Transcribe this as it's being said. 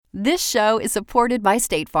This show is supported by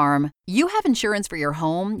State Farm. You have insurance for your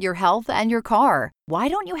home, your health, and your car. Why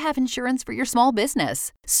don't you have insurance for your small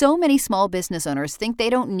business? So many small business owners think they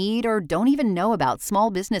don't need or don't even know about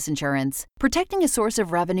small business insurance. Protecting a source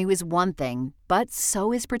of revenue is one thing, but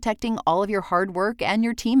so is protecting all of your hard work and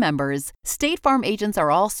your team members. State Farm agents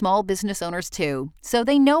are all small business owners too, so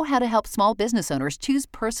they know how to help small business owners choose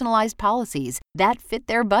personalized policies that fit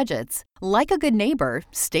their budgets. Like a good neighbor,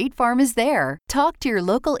 State Farm is there. Talk to your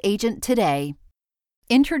local agent today.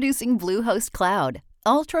 Introducing Bluehost Cloud,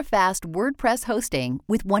 ultra-fast WordPress hosting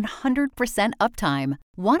with 100% uptime.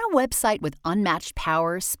 Want a website with unmatched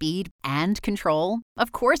power, speed, and control?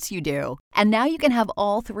 Of course you do. And now you can have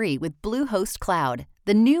all three with Bluehost Cloud,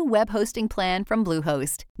 the new web hosting plan from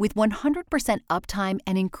Bluehost. With 100% uptime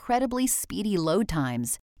and incredibly speedy load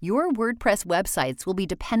times, your WordPress websites will be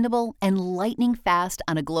dependable and lightning fast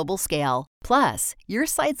on a global scale. Plus, your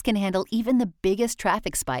sites can handle even the biggest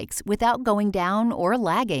traffic spikes without going down or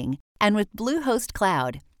lagging. And with Bluehost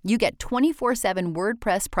Cloud, you get 24/7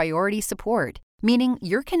 WordPress priority support, meaning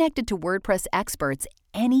you're connected to WordPress experts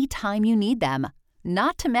anytime you need them.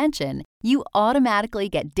 Not to mention, you automatically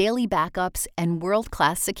get daily backups and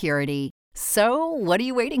world-class security. So, what are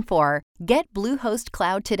you waiting for? Get Bluehost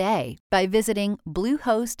Cloud today by visiting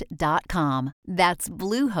Bluehost.com. That's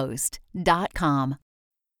Bluehost.com.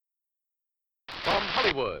 From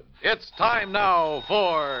Hollywood, it's time now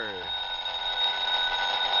for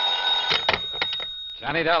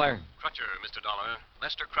Johnny Dollar. Crutcher, Mr. Dollar.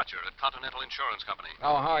 Lester Crutcher at Continental Insurance Company.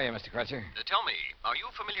 Oh, how are you, Mr. Crutcher? Tell me, are you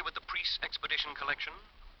familiar with the Priest Expedition collection?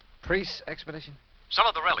 Priest Expedition? Some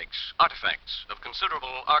of the relics, artifacts of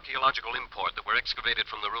considerable archaeological import that were excavated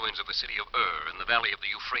from the ruins of the city of Ur in the valley of the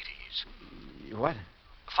Euphrates. What?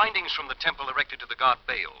 Findings from the temple erected to the god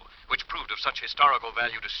Baal, which proved of such historical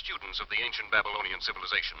value to students of the ancient Babylonian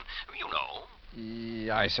civilization. You know.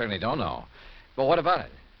 Yeah, I certainly don't know. But what about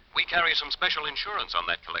it? We carry some special insurance on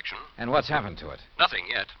that collection. And what's happened to it? Nothing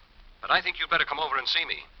yet. But I think you'd better come over and see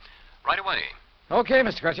me. Right away. Okay,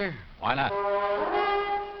 Mr. Crutcher. Why not?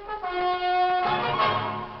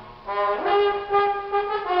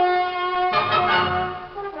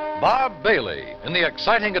 Bob Bailey in the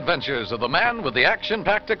exciting adventures of the man with the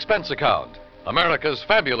action-packed expense account, America's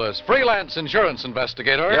fabulous freelance insurance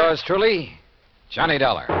investigator. Yours truly, Johnny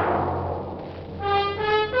Dollar.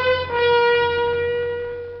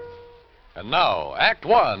 And now, Act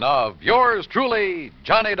One of yours truly,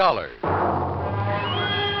 Johnny Dollar.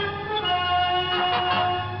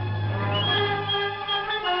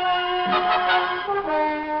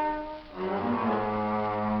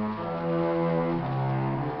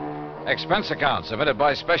 Expense account submitted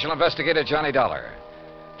by Special Investigator Johnny Dollar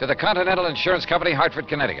to the Continental Insurance Company, Hartford,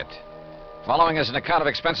 Connecticut. Following is an account of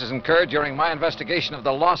expenses incurred during my investigation of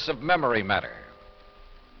the loss of memory matter.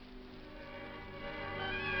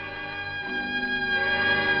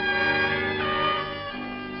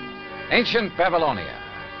 Ancient Babylonia,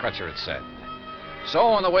 Crutcher had said. So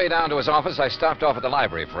on the way down to his office, I stopped off at the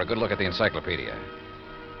library for a good look at the encyclopedia.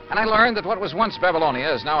 And I learned that what was once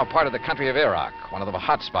Babylonia is now a part of the country of Iraq, one of the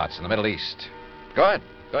hot spots in the Middle East. Good.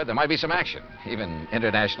 There might be some action, even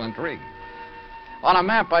international intrigue. On a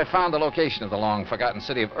map, I found the location of the long-forgotten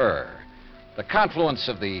city of Ur. The confluence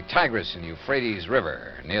of the Tigris and Euphrates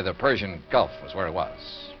River near the Persian Gulf was where it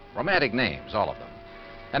was. Romantic names, all of them.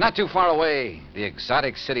 And not too far away, the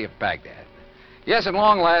exotic city of Baghdad. Yes, at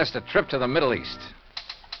long last, a trip to the Middle East.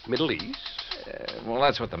 Middle East? Well,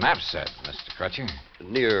 that's what the map said, Mr. Crutcher.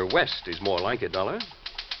 Near west is more like it, Dollar.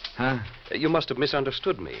 Huh? You must have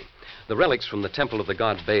misunderstood me. The relics from the temple of the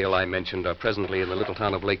god Baal I mentioned are presently in the little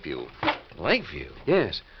town of Lakeview. Lakeview?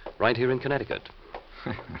 Yes, right here in Connecticut.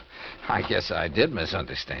 I guess I did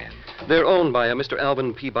misunderstand. They're owned by a Mr.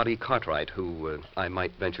 Alvin Peabody Cartwright, who, I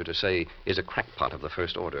might venture to say, is a crackpot of the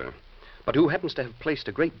first order, but who happens to have placed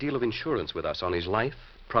a great deal of insurance with us on his life,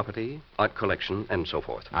 property, art collection, and so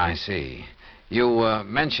forth. I see. You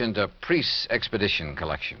mentioned a priest's expedition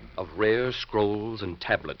collection. Of rare scrolls and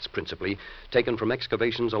tablets, principally, taken from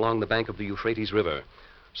excavations along the bank of the Euphrates River.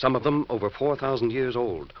 Some of them over 4,000 years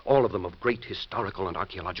old, all of them of great historical and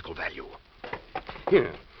archaeological value.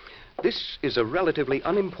 Here, this is a relatively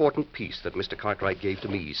unimportant piece that Mr. Cartwright gave to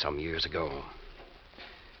me some years ago.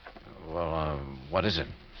 Well, what is it?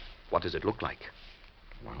 What does it look like?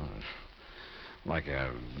 Well, like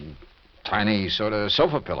a tiny sort of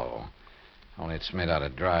sofa pillow. Only it's made out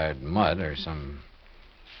of dried mud or some...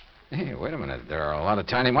 Hey, wait a minute. There are a lot of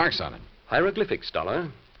tiny marks on it. Hieroglyphics,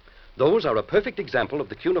 Dollar. Those are a perfect example of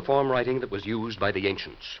the cuneiform writing that was used by the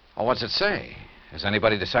ancients. Oh, what's it say? Has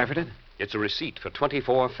anybody deciphered it? It's a receipt for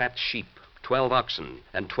 24 fat sheep, 12 oxen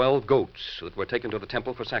and 12 goats that were taken to the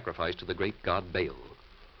temple for sacrifice to the great god Baal.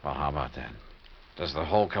 Well, how about that? Does the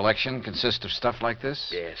whole collection consist of stuff like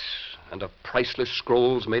this? Yes, and of priceless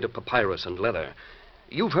scrolls made of papyrus and leather.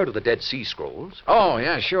 You've heard of the Dead Sea Scrolls? Oh,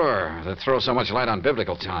 yeah, sure. That throw so much light on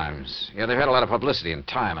biblical times. Yeah, they've had a lot of publicity in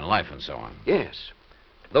time and life and so on. Yes.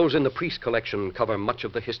 Those in the priest collection cover much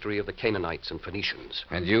of the history of the Canaanites and Phoenicians.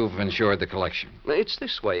 And you've insured the collection? It's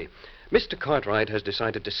this way. Mr. Cartwright has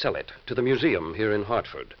decided to sell it to the museum here in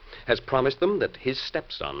Hartford. Has promised them that his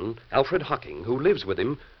stepson, Alfred Hocking, who lives with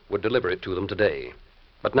him, would deliver it to them today.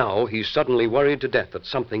 But now he's suddenly worried to death that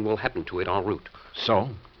something will happen to it en route. So?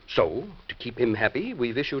 So, to keep him happy,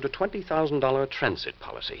 we've issued a $20,000 transit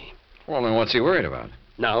policy. Well, then what's he worried about?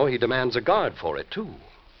 Now he demands a guard for it, too.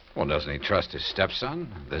 Well, doesn't he trust his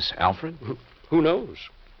stepson, this Alfred? Who knows?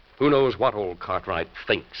 Who knows what old Cartwright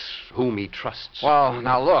thinks, whom he trusts. Well,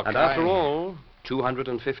 now look, And after all,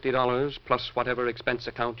 $250 plus whatever expense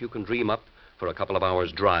account you can dream up for a couple of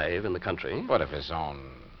hours' drive in the country. What if his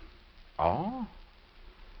own... Oh?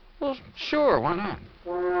 Well, sure, why not?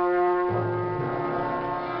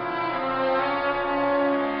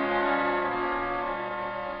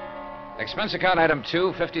 Expense account item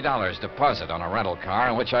 2, $50 deposit on a rental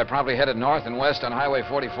car in which I promptly headed north and west on Highway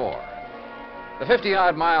 44. The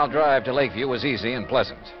 50-odd mile drive to Lakeview was easy and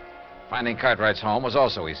pleasant. Finding Cartwright's home was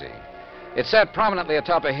also easy. It sat prominently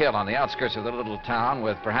atop a hill on the outskirts of the little town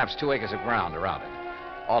with perhaps 2 acres of ground around it.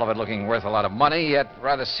 All of it looking worth a lot of money, yet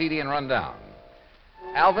rather seedy and run down.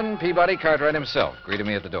 Alvin Peabody Cartwright himself greeted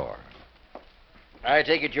me at the door. I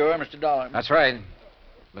take it you're Mr. Dollar. That's right.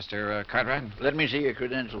 Mr. Cartwright? Let me see your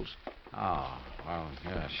credentials. Oh, well,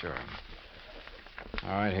 yeah, sure. All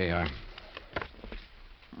right, here you are.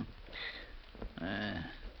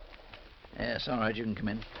 Yes, all right, you can come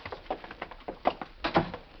in.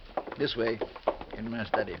 This way, in my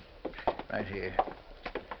study. Right here.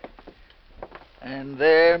 And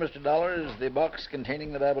there, Mr. Dollar, is the box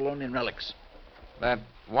containing the Babylonian relics. That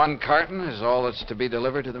one carton is all that's to be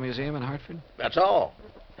delivered to the museum in Hartford? That's all.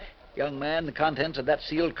 Young man, the contents of that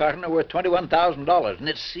sealed carton are worth $21,000, and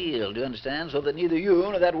it's sealed, you understand, so that neither you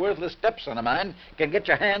nor that worthless stepson of mine can get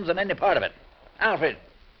your hands on any part of it. Alfred,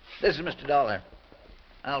 this is Mr. Dollar.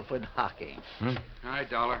 Alfred Hocking. Hi,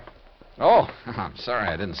 Dollar. Oh, I'm sorry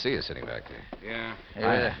I didn't see you sitting back there.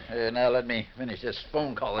 Yeah. Now let me finish this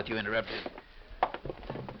phone call that you interrupted.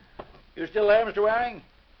 You still there, Mr. Waring?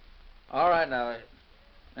 All right, now.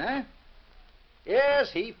 Huh? Yes,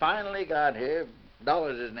 he finally got here.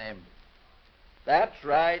 Dollar's his name. That's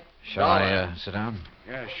right. Shall I sit down?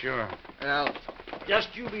 Yeah, sure. Well,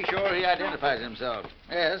 just you be sure he identifies himself.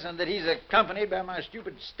 Yes, and that he's accompanied by my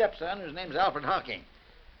stupid stepson, whose name's Alfred Hocking.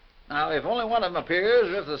 Now, if only one of them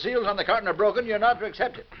appears, or if the seals on the carton are broken, you're not to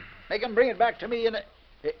accept it. Make him bring it back to me in a...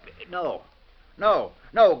 No.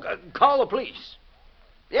 Call the police.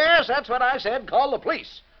 Yes, that's what I said. Call the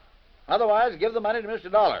police. Otherwise, give the money to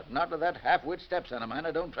Mr. Dollar. Not to that half-wit stepson of mine.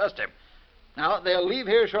 I don't trust him. Now, they'll leave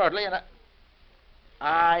here shortly, and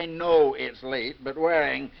I know it's late, but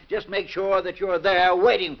Waring, just make sure that you're there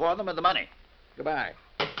waiting for them with the money. Goodbye.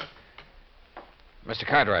 Mr.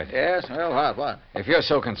 Cartwright. Yes? Well, what? If you're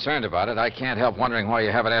so concerned about it, I can't help wondering why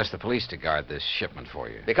you haven't asked the police to guard this shipment for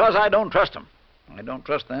you. Because I don't trust them. I don't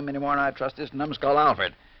trust them any more than I trust this numbskull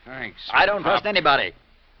Alfred. Thanks. I don't trust anybody.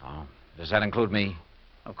 Oh, does that include me?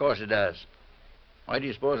 Of course it does. Why do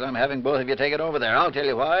you suppose I'm having both of you take it over there? I'll tell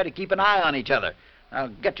you why, to keep an eye on each other. Now,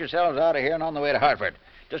 get yourselves out of here and on the way to Hartford.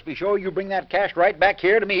 Just be sure you bring that cash right back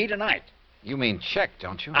here to me tonight. You mean check,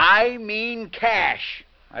 don't you? I mean cash.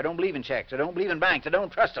 I don't believe in checks. I don't believe in banks. I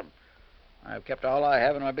don't trust them. I've kept all I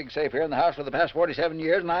have in my big safe here in the house for the past 47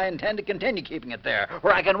 years, and I intend to continue keeping it there,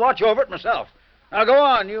 where I can watch over it myself. Now, go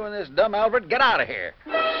on, you and this dumb Alfred. Get out of here.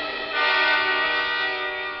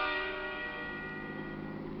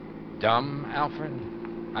 Dumb, Alfred?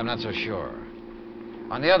 I'm not so sure.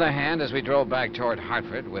 On the other hand, as we drove back toward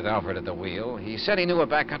Hartford with Alfred at the wheel, he said he knew a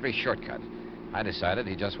backcountry shortcut. I decided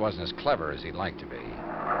he just wasn't as clever as he'd like to be.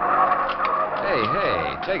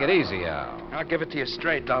 Hey, take it easy, Al. I'll give it to you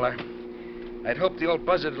straight, Dollar. I'd hoped the old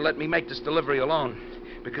buzzard would let me make this delivery alone.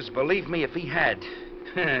 Because believe me, if he had,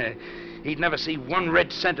 he'd never see one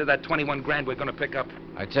red cent of that 21 grand we're going to pick up.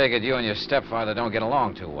 I take it you and your stepfather don't get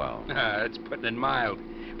along too well. That's putting it mild.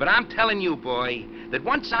 But I'm telling you, boy, that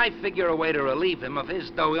once I figure a way to relieve him of his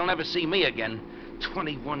dough, he'll never see me again.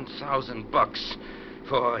 $21,000.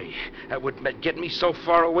 Boy, that would get me so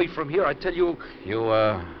far away from here, I tell you. You,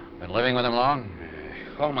 been living with him long?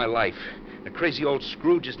 All my life. The crazy old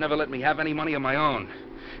Scrooge has never let me have any money of my own.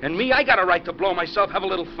 And me, I got a right to blow myself, have a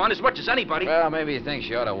little fun, as much as anybody. Well, maybe he thinks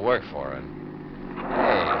you ought to work for it.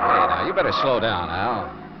 Hey, now, you better slow down, Al.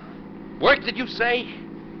 Work, did you say?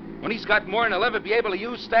 When he's got more than he'll ever be able to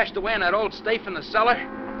use stashed away in that old safe in the cellar?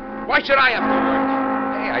 Why should I have to work?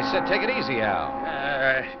 Hey, I said take it easy, Al.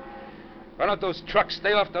 Why don't those trucks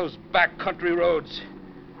stay off those back country roads?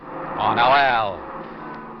 Oh, now, Al.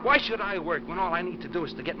 Why should I work when all I need to do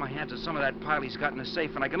is to get my hands on some of that pile he's got in the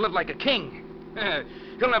safe and I can live like a king?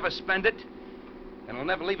 He'll never spend it, and he'll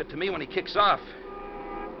never leave it to me when he kicks off.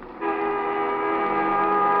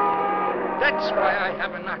 That's why I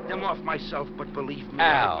haven't knocked him off myself, but believe me,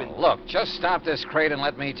 I've been... Al, look, just stop this crate and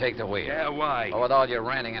let me take the wheel. Yeah, why? Oh, with all your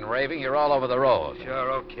ranting and raving, you're all over the road.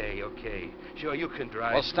 Sure, okay. Sure, you can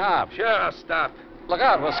drive. Well, stop. Sure, I'll stop. Look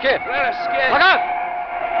out, we'll skid. Let us skid. Look out!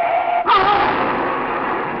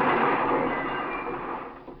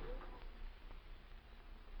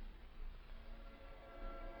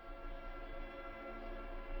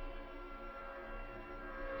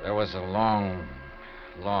 There was a long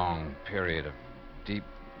period of deep,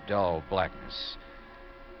 dull blackness,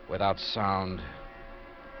 without sound,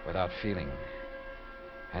 without feeling.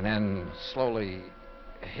 And then, slowly,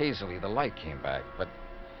 hazily, the light came back, but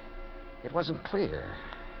it wasn't clear.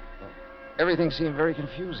 Everything seemed very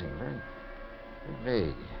confusing, very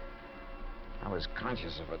vague. I was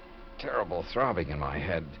conscious of a terrible throbbing in my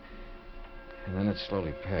head, and then it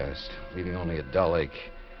slowly passed, leaving only a dull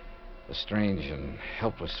ache. A strange and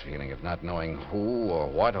helpless feeling of not knowing who or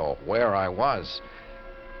what or where I was,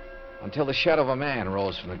 until the shadow of a man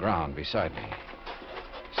rose from the ground beside me.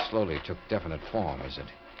 It slowly took definite form as it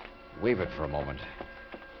wavered for a moment,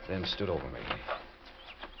 then stood over me.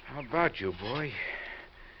 How about you, boy?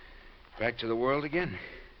 Back to the world again?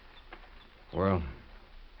 Well?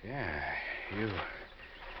 Yeah, you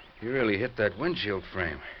really hit that windshield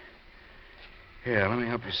frame. Here, let me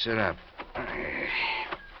help you sit up.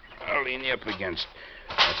 I'll lean you up against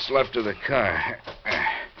what's left of the car.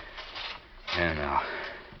 Here now.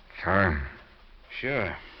 Car?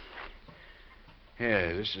 Sure.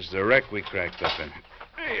 Yeah, this is the wreck we cracked up in.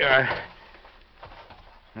 There you are.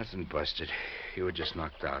 Nothing busted. You were just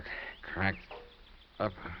knocked out. Cracked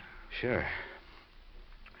up? Sure.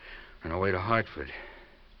 On our way to Hartford.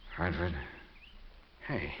 Hartford?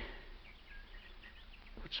 Hey.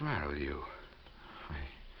 What's the matter with you?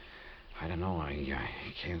 I don't know. I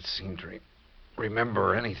can't seem to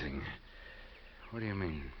remember anything. What do you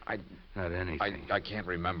mean? Not anything. I can't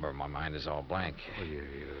remember. My mind is all blank. Well,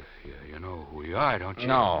 you know who we are, don't you?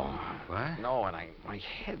 No. What? No, and my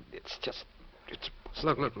head, it's...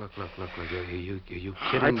 Look. Are you kidding,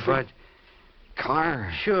 Hartford? Bud?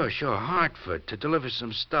 Car? Sure. Hartford, to deliver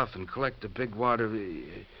some stuff and collect the big wad of...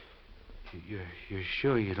 You're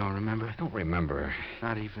sure you don't remember? I don't remember.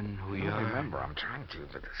 Not even who you are? I don't remember. I'm trying to,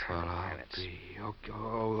 but... Well, I'll be...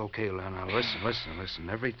 Okay, now, listen.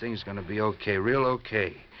 Everything's gonna be okay, real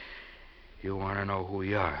okay. You want to know who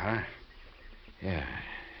you are, huh? Yeah,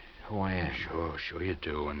 who I am. Sure you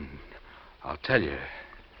do, and I'll tell you.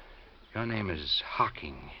 Your name is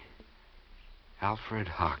Hocking. Alfred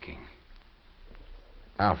Hocking.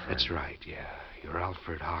 Alfred? That's right, yeah. You're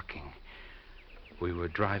Alfred Hocking. We were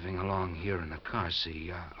driving along here in the car.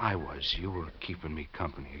 See, I was. You were keeping me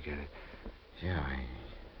company, you get it? Yeah,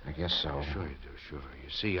 I guess so. Sure you do, sure. You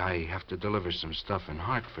see, I have to deliver some stuff in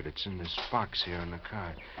Hartford. It's in this box here in the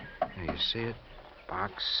car. There, you see it?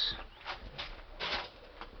 Box?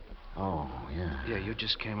 Oh, yeah. Yeah, you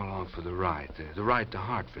just came along for the ride. The ride to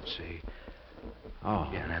Hartford, see? Oh.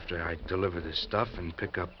 Yeah, and after I deliver this stuff and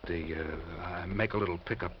pick up make a little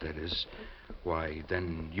pickup, that is, why,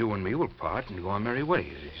 then you and me will part and go our merry way,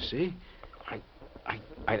 you see?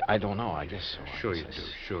 I don't know, I guess so. Sure you do,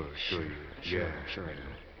 sure you do. Sure I do.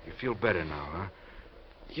 You feel better now, huh?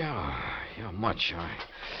 Yeah, much.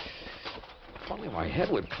 If only my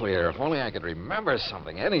head would clear. If only I could remember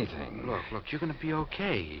something, anything. Look, you're gonna be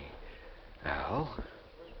okay. Al?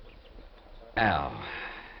 Al.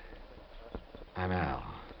 I'm Al.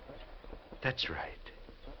 That's right.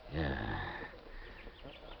 Yeah.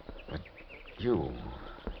 But you...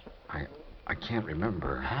 I can't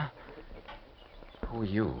remember. Huh? Who are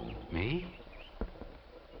you? Me?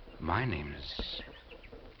 My name is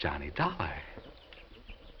Johnny Dollar.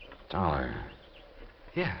 Dollar?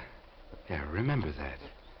 Yeah, remember that.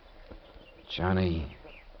 Johnny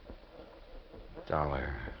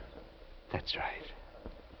Dollar. That's right.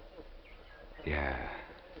 Yeah.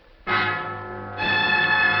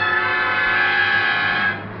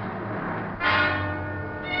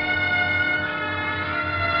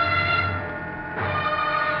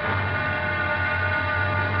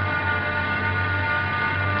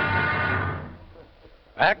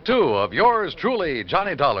 Act two of yours truly,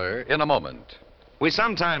 Johnny Dollar, in a moment. We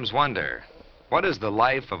sometimes wonder, What is the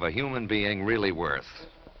life of a human being really worth?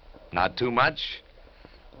 Not too much?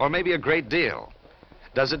 Or maybe a great deal?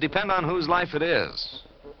 Does it depend on whose life it is?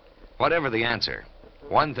 Whatever the answer,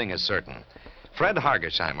 one thing is certain. Fred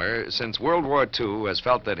Hargesheimer, since World War II, has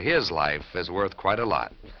felt that his life is worth quite a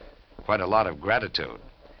lot of gratitude.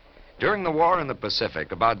 During the war in the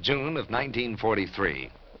Pacific, about June of 1943,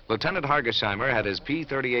 Lieutenant Hargesheimer had his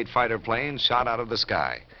P-38 fighter plane shot out of the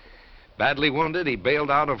sky. Badly wounded, he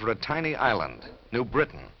bailed out over a tiny island, New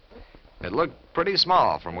Britain. It looked pretty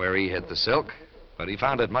small from where he hit the silk, but he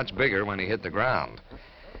found it much bigger when he hit the ground.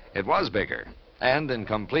 It was bigger, and in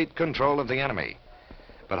complete control of the enemy.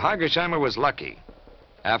 But Hargesheimer was lucky.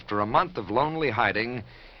 After a month of lonely hiding,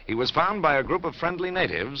 he was found by a group of friendly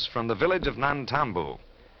natives from the village of Nantambu.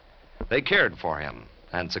 They cared for him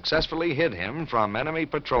and successfully hid him from enemy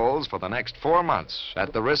patrols for the next 4 months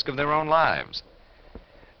at the risk of their own lives.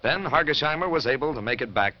 Then Hargesheimer was able to make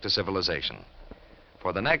it back to civilization.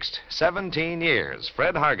 For the next 17 years,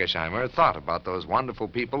 Fred Hargesheimer thought about those wonderful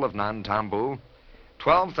people of Nantambu.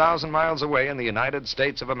 12,000 miles away in the United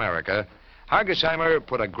States of America, Hargesheimer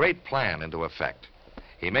put a great plan into effect.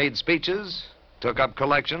 He made speeches, took up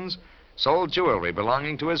collections, sold jewelry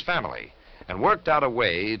belonging to his family, and worked out a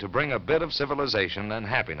way to bring a bit of civilization and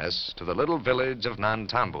happiness to the little village of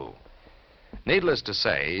Nantambu. Needless to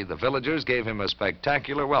say, the villagers gave him a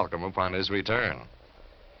spectacular welcome upon his return.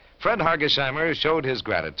 Fred Hargesheimer showed his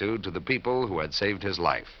gratitude to the people who had saved his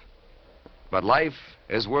life. But life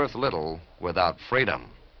is worth little without freedom,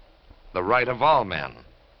 the right of all men,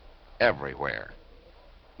 everywhere.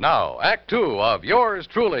 Now, Act Two of yours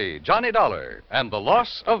truly, Johnny Dollar, and the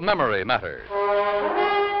Loss of Memory Matter.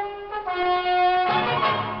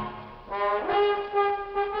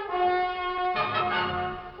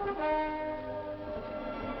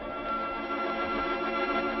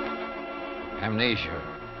 Amnesia.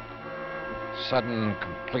 Sudden,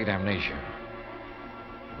 complete amnesia.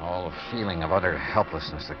 And all the feeling of utter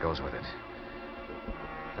helplessness that goes with it.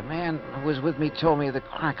 The man who was with me told me of the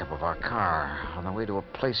crack-up of our car on the way to a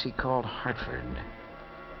place he called Hartford.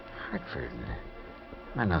 Hartford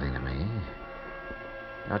meant nothing to me.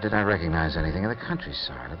 Nor did I recognize anything of the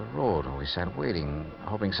countryside or the road where we sat waiting,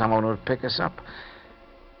 hoping someone would pick us up.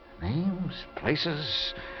 Names,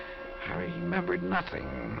 places, I remembered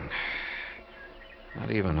nothing. Not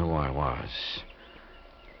even who I was,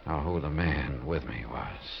 or who the man with me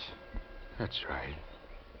was. That's right.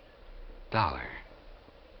 Dollar.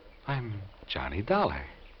 I'm Johnny Dollar.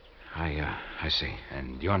 I see.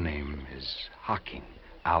 And your name is Hocking.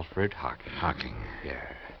 Alfred Hocking. Hocking.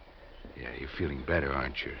 Yeah. Yeah, you're feeling better,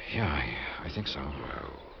 aren't you? Yeah, I think so.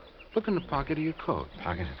 Well, look in the pocket of your coat.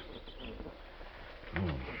 Pocket? Oh,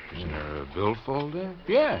 Isn't there a billfold there?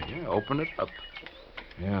 Yeah, open it up.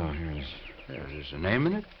 yeah, here it is. Yeah, there's a name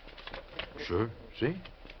in it? Sure, see?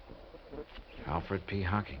 Alfred P.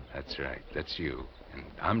 Hocking. That's right, that's you. And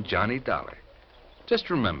I'm Johnny Dollar. Just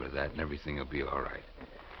remember that and everything will be all right.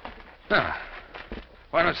 Now,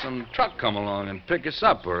 why don't some truck come along and pick us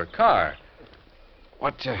up, or a car?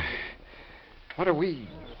 What are we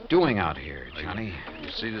doing out here, Johnny? You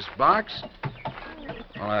see this box?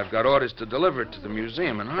 Well, I've got orders to deliver it to the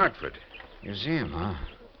museum in Hartford. Museum, huh?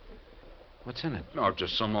 What's in it? No,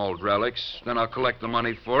 just some old relics. Then I'll collect the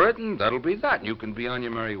money for it, and that'll be that. You can be on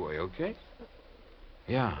your merry way, okay?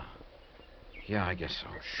 Yeah. Yeah, I guess so.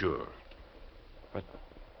 Sure. But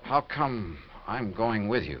how come I'm going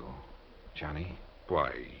with you, Johnny?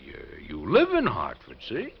 Why, you live in Hartford,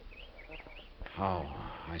 see? Oh,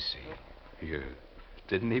 I see. You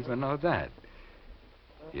didn't even know that.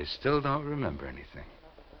 You still don't remember anything.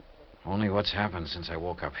 Only what's happened since I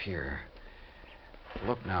woke up here.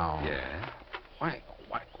 Look now. Yeah?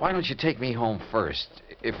 Why don't you take me home first,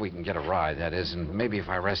 if we can get a ride, that is, and maybe if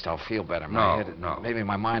I rest, I'll feel better. No. Maybe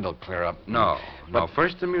my mind will clear up. No,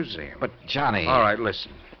 first the museum. But, Johnny... All right,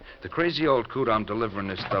 listen. The crazy old coot I'm delivering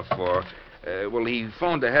this stuff for, well, he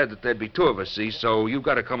phoned ahead that there'd be two of us, see, so you've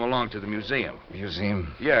got to come along to the museum.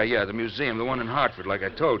 Museum? Yeah, the museum, the one in Hartford, like I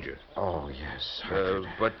told you. Oh, yes, Hartford.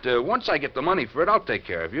 But once I get the money for it, I'll take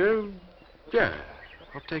care of you. Yeah,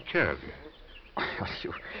 I'll take care of you.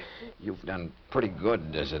 You've done pretty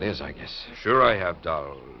good as it is, I guess. Sure I have,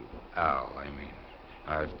 Al.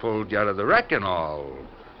 I've pulled you out of the wreck and all.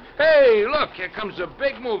 Hey, look, here comes a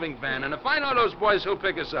big moving van, and if I know those boys, who'll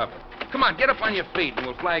pick us up. Come on, get up on your feet, and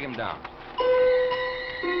we'll flag him down.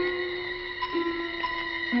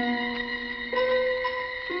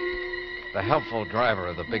 The helpful driver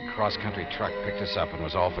of the big cross-country truck picked us up and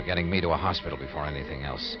was all for getting me to a hospital before anything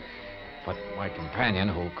else. But my companion,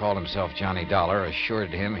 who called himself Johnny Dollar,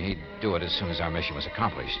 assured him he'd do it as soon as our mission was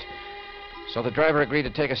accomplished. So the driver agreed to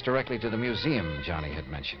take us directly to the museum Johnny had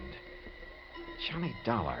mentioned. Johnny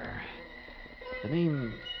Dollar. The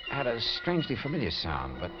name had a strangely familiar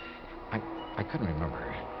sound, but I couldn't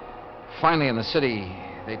remember. Finally, in the city,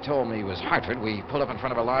 they told me it was Hartford. We pulled up in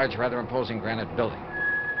front of a large, rather imposing granite building.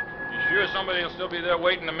 You sure somebody will still be there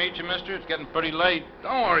waiting to meet you, mister? It's getting pretty late.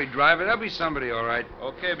 Don't worry, driver. There'll be somebody, all right.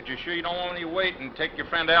 Okay, but you sure you don't want any wait and take your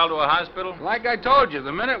friend Al to a hospital? Like I told you,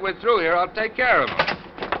 the minute we're through here, I'll take care of him.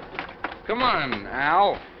 Come on,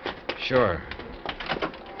 Al. Sure.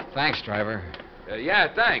 Thanks, driver.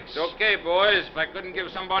 Yeah, thanks. Okay, boys. If I couldn't give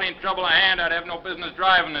somebody in trouble a hand, I'd have no business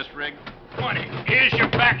driving this rig. 20. Here's your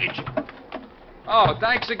package. Oh,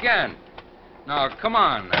 thanks again. Now, come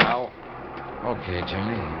on, Al. Okay,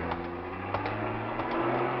 Johnny.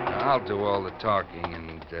 I'll do all the talking,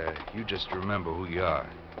 and you just remember who you are.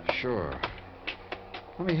 Sure.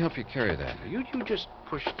 Let me help you carry that. You just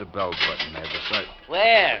push the bell button there beside...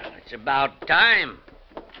 Well, it's about time.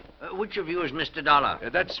 Which of you is Mr. Dollar?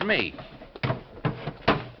 That's me.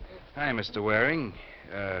 Hi, Mr. Waring.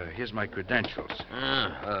 Here's my credentials.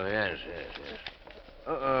 Yes.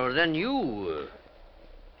 Then you...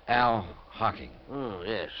 Al Hocking. Oh,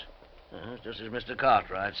 yes. Just as Mr.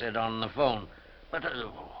 Cartwright said on the phone. But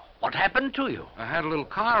what happened to you? I had a little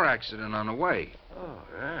car accident on the way. Oh,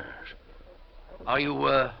 yes. Are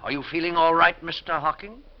you feeling all right, Mr.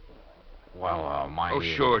 Hocking? Well, my... Oh,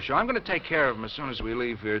 sure. I'm going to take care of him as soon as we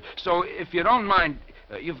leave here. So, if you don't mind,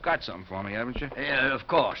 you've got something for me, haven't you? Of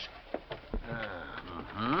course.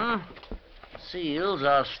 Seals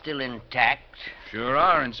are still intact. Sure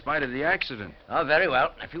are, in spite of the accident. Oh, very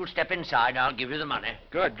well. If you'll step inside, I'll give you the money.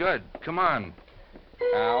 Good. Come on,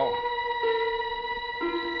 Al.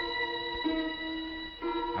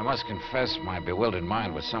 I must confess my bewildered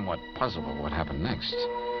mind was somewhat puzzled by what happened next.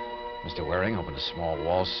 Mr. Waring opened a small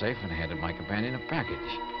wall safe and handed my companion a package.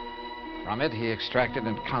 From it, he extracted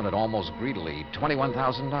and counted almost greedily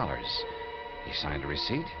 $21,000. He signed a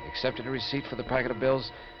receipt, accepted a receipt for the packet of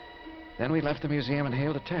bills. Then we left the museum and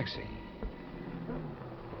hailed a taxi.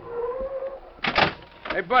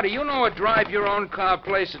 Hey, buddy, you know a drive-your-own-car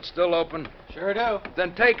place that's still open? Sure do.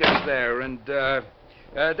 Then take us there, and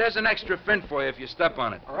there's an extra fin for you if you step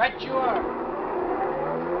on it. Right you are.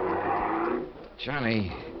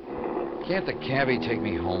 Johnny, can't the cabbie take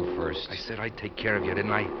me home first? I said I'd take care of you,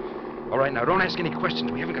 didn't I? All right, now, don't ask any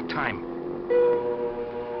questions. We haven't got time.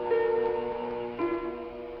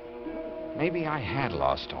 Maybe I had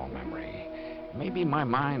lost all memory. Maybe my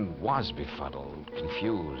mind was befuddled,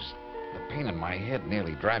 confused. The pain in my head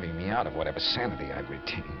nearly driving me out of whatever sanity I'd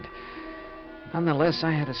retained. Nonetheless,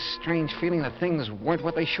 I had a strange feeling that things weren't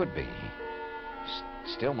what they should be.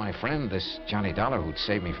 Still, my friend, this Johnny Dollar who'd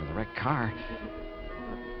saved me from the wrecked car...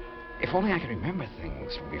 If only I could remember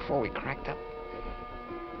things from before we cracked up.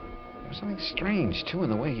 There was something strange, too, in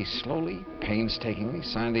the way he slowly, painstakingly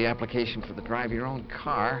signed the application for the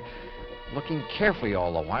drive-your-own-car, looking carefully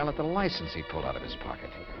all the while at the license he pulled out of his pocket.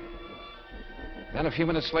 Then a few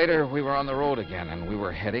minutes later, we were on the road again, and we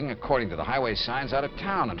were heading, according to the highway signs, out of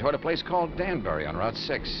town and toward a place called Danbury on Route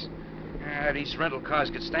 6. These rental cars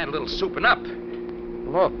could stand a little souping up.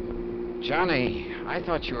 Look, Johnny, I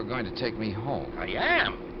thought you were going to take me home. I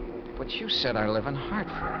am. But you said I live in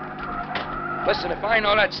Hartford. Listen, if I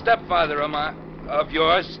know that stepfather of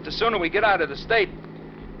yours, the sooner we get out of the state...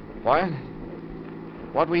 What?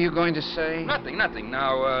 What were you going to say? Nothing.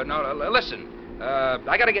 Now, listen.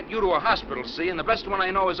 I got to get you to a hospital, see, and the best one I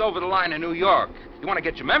know is over the line in New York. You want to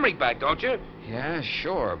get your memory back, don't you? Yeah,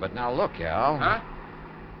 sure, but now look, Al. Huh?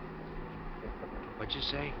 What'd you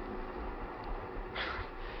say?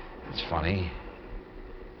 It's funny.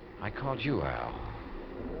 I called you Al.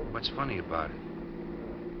 What's funny about it?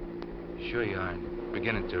 Sure you aren't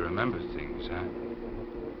beginning to remember things, huh?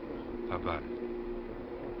 How about it?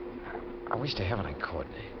 I wish to heaven I could.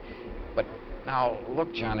 But now,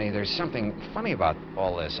 look, Johnny, there's something funny about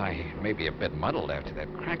all this. I may be a bit muddled after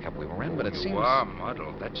that crack-up we were in, but it seems... You are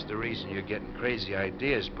muddled. That's the reason you're getting crazy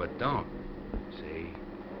ideas, but don't. See?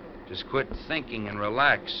 Just quit thinking and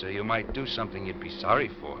relax so you might do something you'd be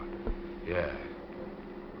sorry for. Yeah,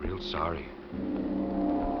 real sorry.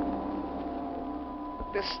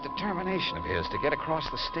 This determination of his to get across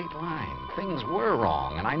the state line. Things were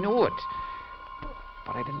wrong, and I knew it.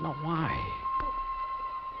 But I didn't know why.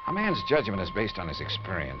 A man's judgment is based on his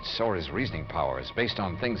experience. So are his reasoning powers, based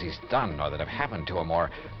on things he's done or that have happened to him,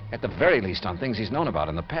 or at the very least on things he's known about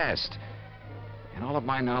in the past. And all of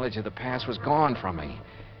my knowledge of the past was gone from me.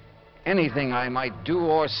 Anything I might do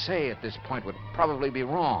or say at this point would probably be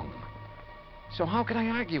wrong. So how could I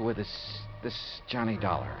argue with this Johnny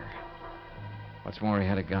Dollar? What's more, he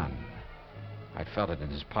had a gun. I'd felt it in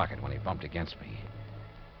his pocket when he bumped against me.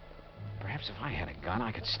 Perhaps if I had a gun,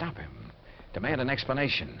 I could stop him, demand an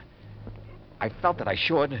explanation. I felt that I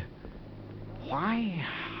should. Why?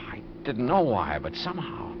 I didn't know why, but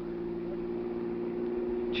somehow.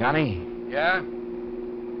 Johnny? Yeah?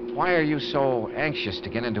 Why are you so anxious to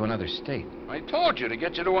get into another state? I told you to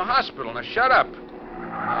get you to a hospital. Now shut up.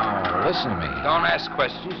 Oh, listen to me. Don't ask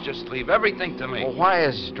questions. Just leave everything to me. Well, why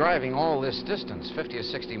is driving all this distance, 50 or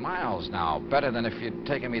 60 miles now, better than if you'd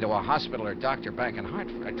taken me to a hospital or doctor back in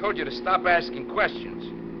Hartford? I told you to stop asking questions.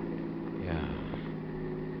 Yeah.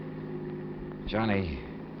 Johnny,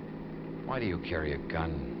 why do you carry a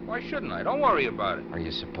gun? Why shouldn't I? Don't worry about it. Are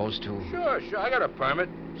you supposed to? Sure. I got a permit,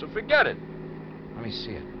 so forget it. Let me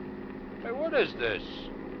see it. Hey, what is this?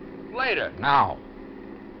 Later. Now.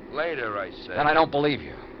 Later, I said. Then I don't believe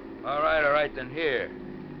you. All right, then here.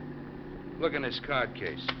 Look in this card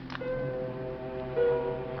case.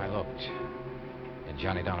 I looked in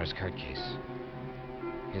Johnny Dollar's card case.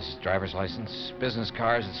 His driver's license, business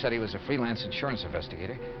cards that said he was a freelance insurance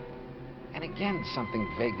investigator. And again, something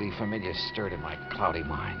vaguely familiar stirred in my cloudy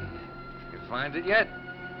mind. You find it yet?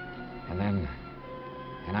 And then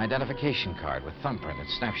an identification card with thumbprint and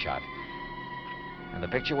snapshot. And the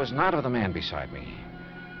picture was not of the man beside me.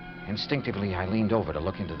 Instinctively, I leaned over to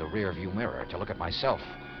look into the rear-view mirror, to look at myself.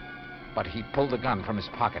 But he pulled the gun from his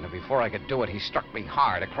pocket, and before I could do it, he struck me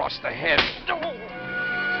hard across the head.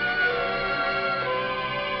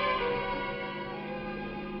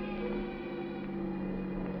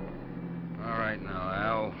 All right now,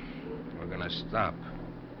 Al. We're gonna stop.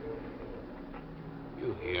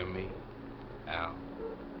 You hear me, Al?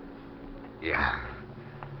 Yeah.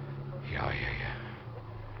 Yeah.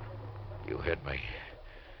 You hit me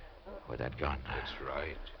with that gun. That's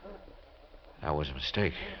right. That was a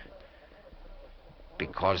mistake.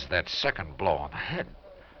 Because that second blow on the head.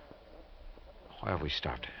 Why have we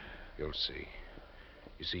stopped? You'll see.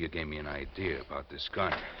 You see, you gave me an idea about this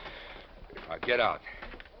gun. Now, get out.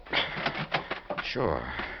 Sure.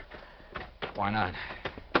 Why not?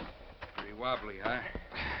 Pretty wobbly, huh?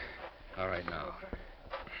 All right, now.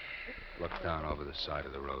 Look down over the side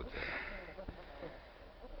of the road there.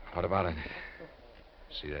 What about it?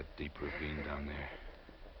 See that deep ravine down there?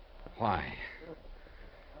 Why?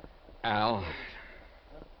 Al?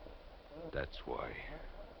 That's why.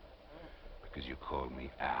 Because you called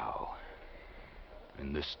me Al.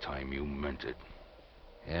 And this time you meant it.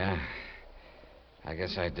 Yeah? I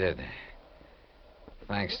guess I did.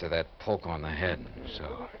 Thanks to that poke on the head.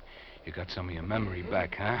 So, you got some of your memory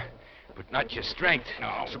back, huh? But not your strength.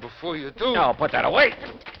 No. So before you do... No, put that away.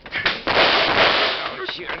 Oh,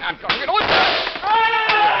 you're not going to do it.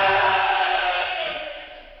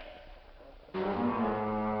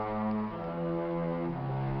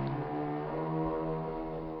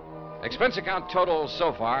 Expense account total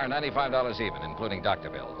so far, $95 even, including doctor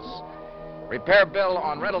bills. Repair bill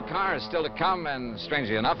on rental car is still to come, and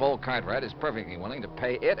strangely enough, old Cartwright is perfectly willing to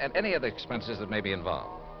pay it and any other expenses that may be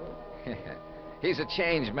involved. He's a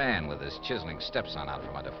changed man with his chiseling stepson out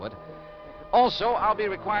from underfoot. Also, I'll be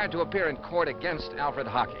required to appear in court against Alfred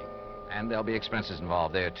Hocking, and there'll be expenses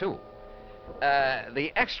involved there, too.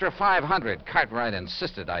 The extra $500 Cartwright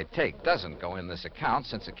insisted I take doesn't go in this account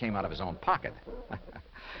since it came out of his own pocket.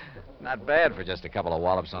 Not bad for just a couple of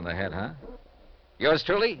wallops on the head, huh? Yours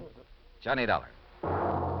truly, Johnny Dollar.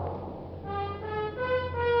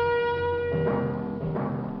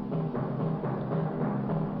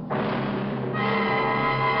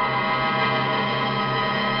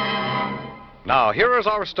 Now, here is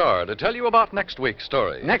our star to tell you about next week's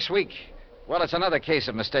story. Next week? Well, it's another case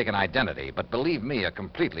of mistaken identity, but believe me, a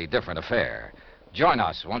completely different affair. Join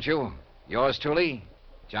us, won't you? Yours truly,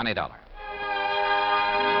 Johnny Dollar.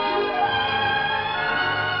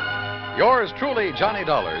 Yours truly, Johnny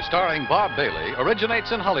Dollar, starring Bob Bailey,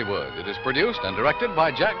 originates in Hollywood. It is produced and directed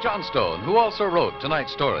by Jack Johnstone, who also wrote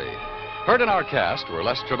tonight's story. Heard in our cast were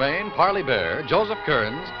Les Tremaine, Parley Bear, Joseph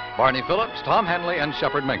Kearns, Barney Phillips, Tom Henley, and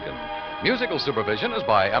Shepard Menken. Musical supervision is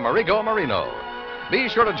by Amerigo Marino. Be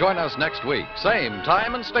sure to join us next week, same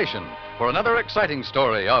time and station, for another exciting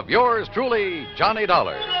story of yours truly, Johnny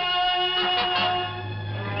Dollar.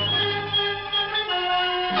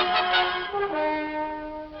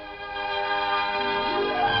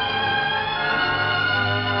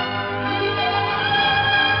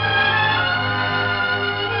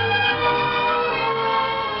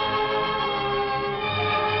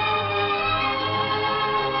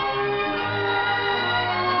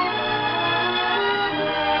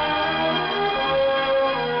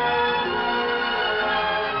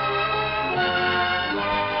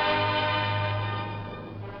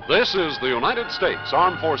 This is the United States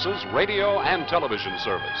Armed Forces Radio and Television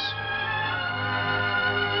Service.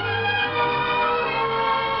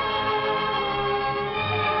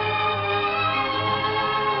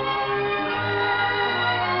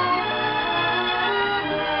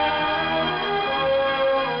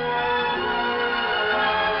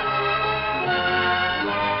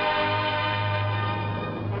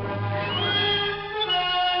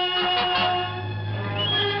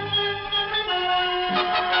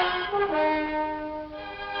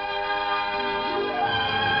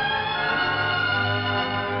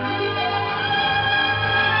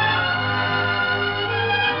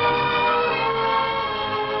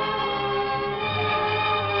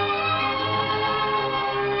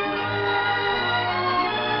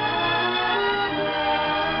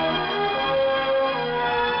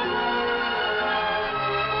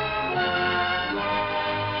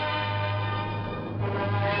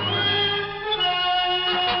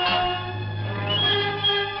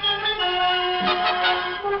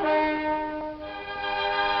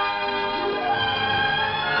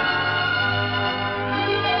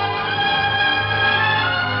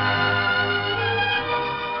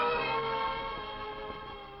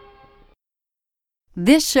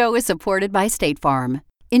 This show is supported by State Farm.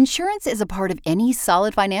 Insurance is a part of any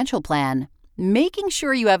solid financial plan. Making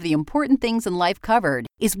sure you have the important things in life covered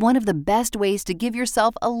is one of the best ways to give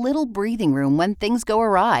yourself a little breathing room when things go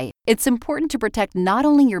awry. It's important to protect not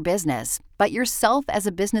only your business, but yourself as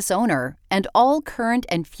a business owner and all current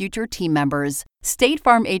and future team members. State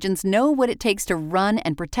Farm agents know what it takes to run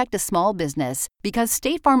and protect a small business because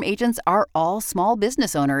State Farm agents are all small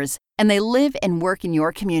business owners and they live and work in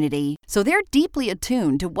your community. So they're deeply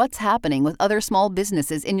attuned to what's happening with other small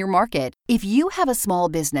businesses in your market. If you have a small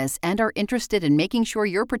business and are interested in making sure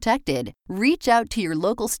you're protected, reach out to your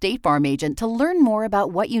local State Farm agent to learn more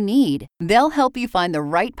about what you need. They'll help you find the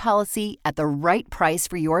right policy at the right price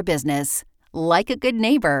for your business. Like a good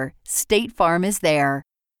neighbor, State Farm is there.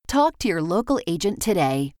 Talk to your local agent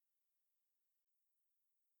today.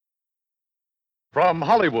 From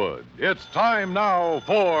Hollywood, it's time now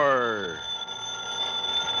for...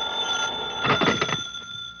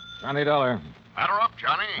 $20. Batter up,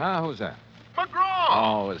 Johnny. Who's that? McGraw.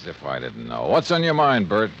 Oh, as if I didn't know. What's on your mind,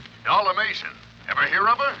 Bert? Dollar Mason. Ever hear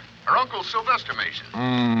of her? Her uncle, Sylvester Mason.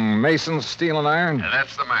 Mason Steel and Iron? Yeah,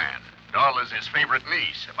 that's the man. Darla's his favorite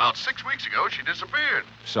niece. About 6 weeks ago, she disappeared.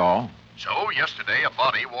 So? So, yesterday, a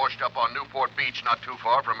body washed up on Newport Beach not too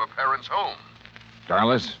far from her parents' home.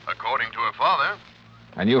 Darla's? According to her father.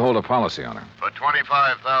 And you hold a policy on her? For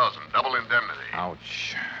 $25,000, double indemnity.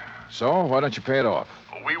 Ouch. So, why don't you pay it off?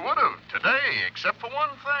 Well, we would have, today, except for one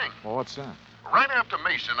thing. Well, what's that? Right after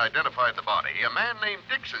Mason identified the body, a man named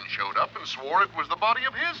Dixon showed up and swore it was the body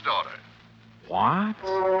of his daughter. What?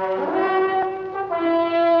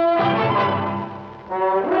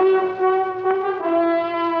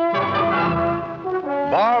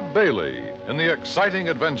 Bob Bailey in the exciting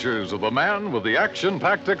adventures of the man with the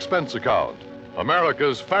action-packed expense account.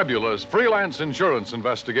 America's fabulous freelance insurance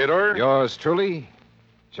investigator. Yours truly,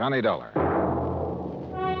 Johnny Dollar.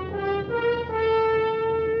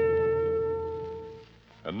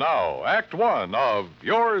 And now, Act One of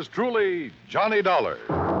yours truly, Johnny Dollar.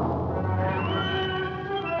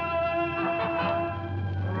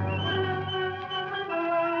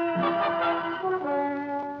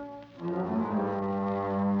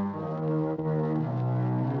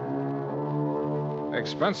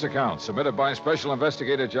 Expense account submitted by Special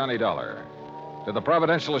Investigator Johnny Dollar to the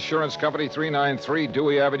Providential Assurance Company, 393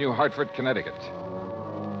 Dewey Avenue, Hartford, Connecticut.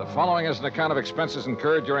 The following is an account of expenses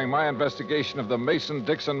incurred during my investigation of the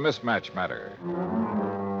Mason-Dixon mismatch matter.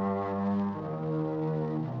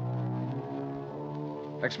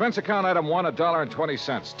 Expense account item 1,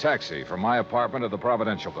 $1.20, taxi from my apartment to the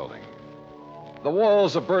Providential building. The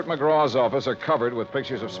walls of Bert McGraw's office are covered with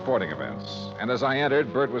pictures of sporting events. And as I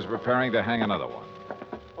entered, Bert was preparing to hang another one.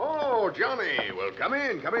 Oh, Johnny. Well, come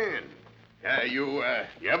in, come in. You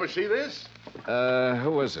ever see this?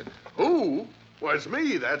 Who is it? Who? Well, it's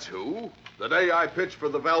me, that's who. The day I pitched for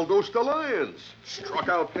the Valdosta Lions. Struck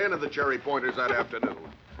out 10 of the cherry pointers that afternoon.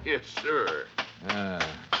 Yes, sir.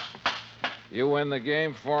 You win the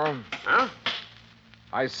game for him? Huh?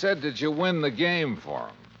 I said, did you win the game for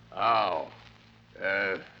him? Oh.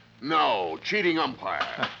 No, cheating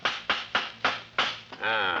umpire.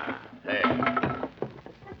 There.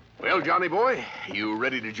 Well, Johnny boy, you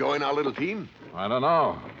ready to join our little team? I don't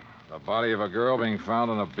know. The body of a girl being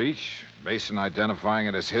found on a beach, Mason identifying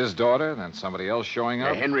it as his daughter, then somebody else showing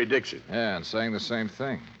up. Henry Dixon. Yeah, and saying the same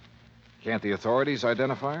thing. Can't the authorities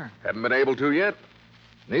identify her? Haven't been able to yet?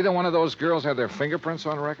 Neither one of those girls had their fingerprints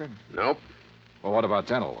on record? Nope. Well, what about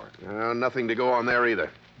dental work? Nothing to go on there either.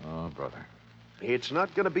 Oh, brother. It's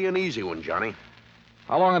not going to be an easy one, Johnny.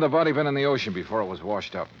 How long had the body been in the ocean before it was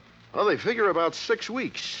washed up? Well, they figure about 6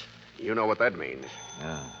 weeks. You know what that means.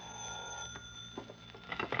 Yeah.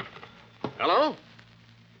 Hello?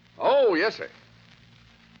 Oh, yes, sir.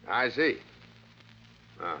 I see.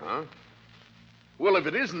 Uh-huh. Well, if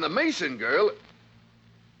it isn't the Mason girl...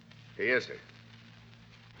 Yes, sir.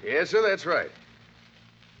 Yes, sir, that's right.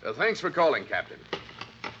 Thanks for calling, Captain.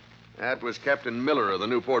 That was Captain Miller of the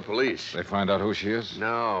Newport Police. They find out who she is?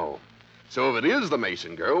 No. So if it is the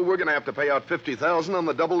Mason girl, we're going to have to pay out $50,000 on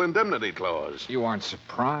the double indemnity clause. You aren't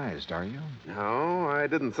surprised, are you? No, I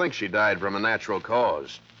didn't think she died from a natural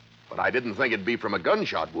cause. But I didn't think it'd be from a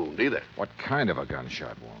gunshot wound either. What kind of a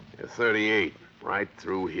gunshot wound? A 38, right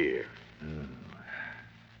through here.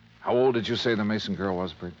 How old did you say the Mason girl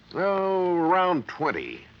was, Bert? Oh, around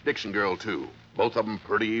 20. Dixon girl, too. Both of them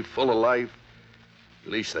pretty, full of life.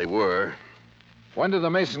 At least they were. When did the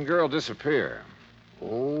Mason girl disappear?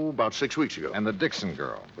 Oh, about 6 weeks ago. And the Dixon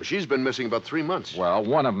girl? Well, she's been missing about 3 months. Well,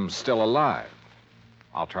 one of them's still alive.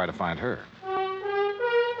 I'll try to find her.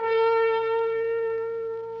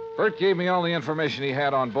 Bert gave me all the information he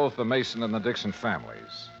had on both the Mason and the Dixon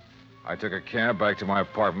families. I took a cab back to my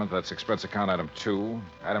apartment. That's expense account item 2.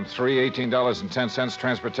 Item 3, $18.10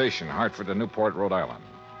 transportation, Hartford to Newport, Rhode Island.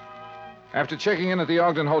 After checking in at the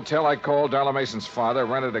Ogden Hotel, I called Darla Mason's father,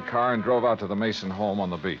 rented a car, and drove out to the Mason home on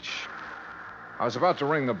the beach. I was about to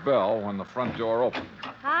ring the bell when the front door opened.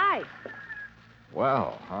 Hi.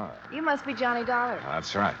 Well, hi. You must be Johnny Dollar.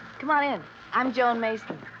 That's right. Come on in. I'm Joan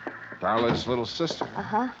Mason. Darla's little sister.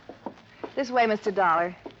 Uh-huh. This way, Mr.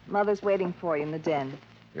 Dollar. Mother's waiting for you in the den.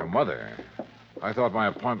 Your mother? I thought my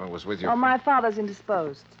appointment was with your... Oh, my father's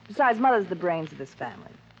indisposed. Besides, Mother's the brains of this family.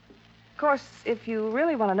 Of course, if you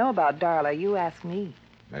really want to know about Darla, you ask me.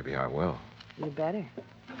 Maybe I will. You better.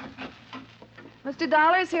 Mr.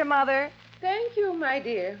 Dollar's here, Mother. Thank you, my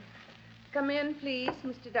dear. Come in, please,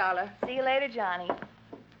 Mr. Dollar. See you later, Johnny.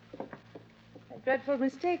 A dreadful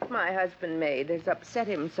mistake my husband made has upset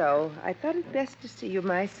him so. I thought it best to see you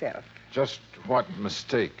myself. Just what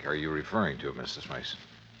mistake are you referring to, Mrs. Mason?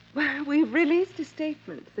 Well, we've released a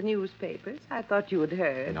statement to the newspapers. I thought you had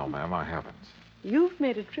heard. No, ma'am, I haven't. You've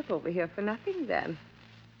made a trip over here for nothing, then.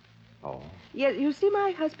 Oh? Yes, you see,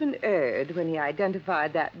 my husband erred when he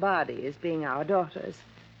identified that body as being our daughter's.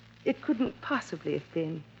 It couldn't possibly have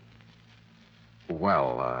been.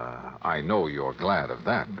 Well, I know you're glad of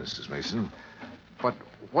that, Mrs. Mason. But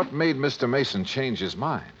what made Mr. Mason change his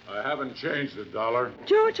mind? I haven't changed it, Dollar.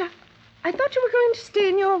 George, I thought you were going to stay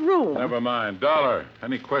in your room. Never mind. Dollar,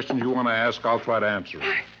 any questions you want to ask, I'll try to answer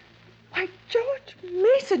them. Why, George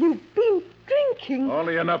Mason, you've been drinking.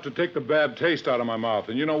 Only enough to take the bad taste out of my mouth,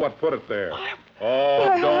 and you know what put it there.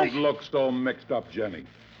 Don't look so mixed up, Jenny.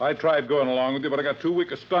 I tried going along with you, but I got too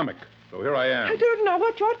weak a stomach. So here I am. I don't know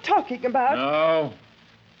what you're talking about. No.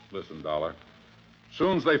 Listen, Dollar.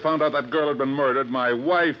 Soon as they found out that girl had been murdered, my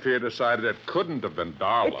wife here decided it couldn't have been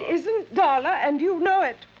Darla. It isn't Darla, and you know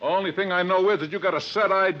it. Only thing I know is that you got a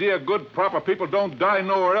set idea good, proper people don't die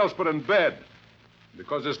nowhere else but in bed.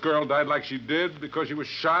 Because this girl died like she did, because she was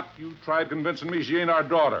shot, you tried convincing me she ain't our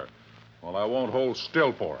daughter. Well, I won't hold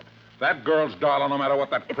still for it. That girl's Darla, no matter what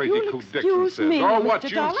that crazy coot Dixon says. Me, or Mr. what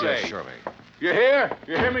you Dollar? say. Yes, surely. You hear?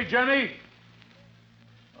 You hear me, Jenny?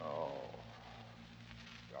 Oh.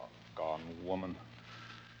 Doggone woman.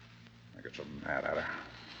 I get so mad at her.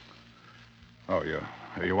 Oh,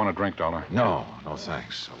 you want a drink, Dollar? No,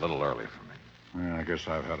 thanks. A little early for me. Yeah, I guess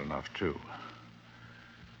I've had enough, too.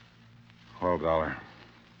 Well, Dollar,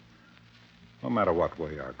 no matter what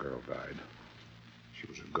way our girl died, she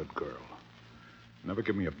was a good girl. Never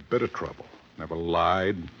gave me a bit of trouble. Never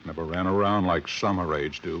lied, never ran around like some her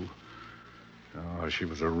age do. Oh, she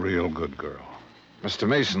was a real good girl. Mr.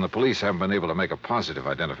 Mason, the police haven't been able to make a positive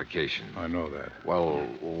identification. I know that. Well,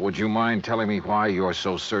 would you mind telling me why you're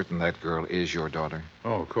so certain that girl is your daughter?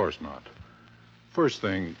 Oh, of course not. First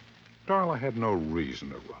thing, Darla had no reason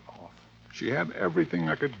to run off. She had everything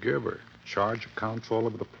I could give her. Charge accounts all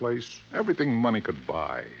over the place. Everything money could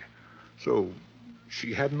buy. So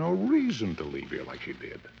she had no reason to leave here like she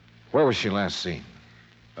did. Where was she last seen?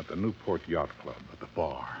 At the Newport Yacht Club, at the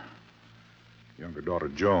bar. Younger daughter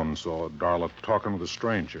Joan saw Darla talking with a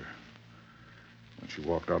stranger. When she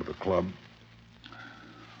walked out of the club,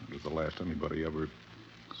 it was the last anybody ever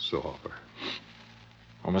saw of her.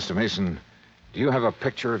 Well, Mr. Mason, do you have a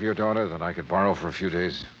picture of your daughter that I could borrow for a few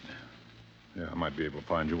days? Yeah, I might be able to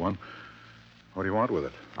find you one. What do you want with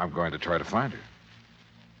it? I'm going to try to find her.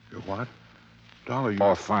 You what? Dollar, you...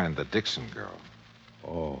 Or find the Dixon girl.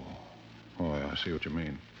 Oh, yeah, I see what you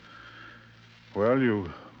mean. Well,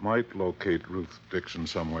 you might locate Ruth Dixon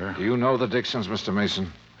somewhere. Do you know the Dixons, Mr.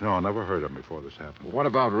 Mason? No, I never heard of them before this happened. What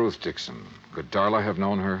about Ruth Dixon? Could Darla have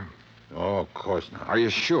known her? Oh, of course not. Are you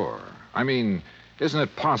sure? I mean, isn't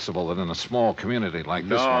it possible that in a small community like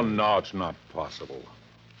this No, one... no, it's not possible.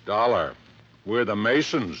 Dollar, we're the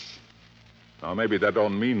Masons. Now, maybe that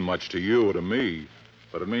don't mean much to you or to me,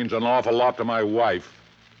 but it means an awful lot to my wife.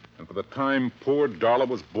 And for the time poor Darla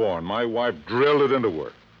was born, my wife drilled it into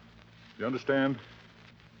her. You understand?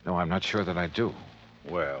 No, I'm not sure that I do.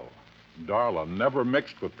 Well, Darla never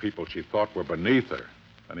mixed with people she thought were beneath her,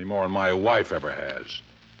 any more than my wife ever has.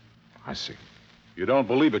 I see. You don't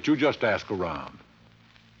believe it, you just ask around.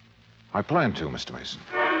 I plan to, Mr. Mason.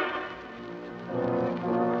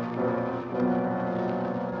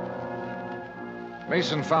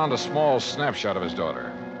 Mason found a small snapshot of his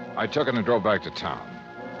daughter. I took it and drove back to town.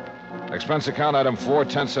 Expense account item 4,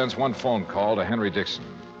 10 cents, one phone call to Henry Dixon.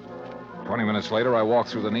 20 minutes later, I walked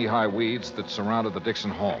through the knee-high weeds that surrounded the Dixon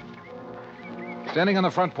home. Standing on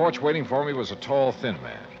the front porch waiting for me was a tall, thin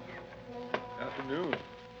man. Afternoon.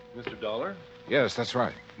 Mr. Dollar? Yes, that's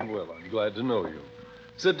right. Well, I'm glad to know you.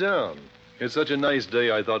 Sit down. It's such a nice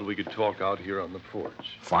day, I thought we could talk out here on the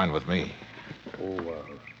porch. Fine with me. Oh,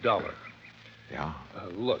 Dollar. Yeah?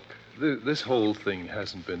 Look, this whole thing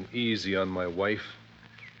hasn't been easy on my wife.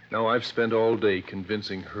 Now, I've spent all day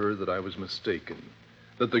convincing her that I was mistaken,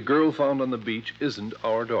 that the girl found on the beach isn't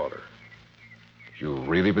our daughter. You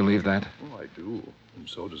really believe that? Oh, I do, and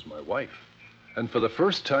so does my wife. And for the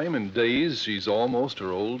first time in days, she's almost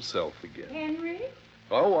her old self again. Henry?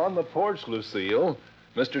 Oh, on the porch, Lucille.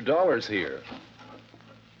 Mr. Dollar's here.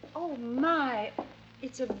 Oh, my.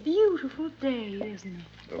 It's a beautiful day, isn't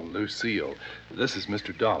it? Oh, Lucille, this is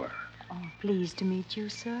Mr. Dollar. Oh, pleased to meet you,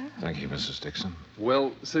 sir. Thank you, Mrs. Dixon.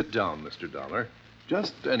 Well, sit down, Mr. Dollar.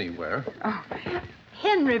 Just anywhere. Oh,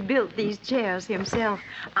 Henry built these chairs himself.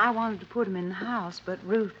 I wanted to put them in the house, but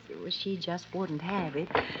Ruth, she just wouldn't have it.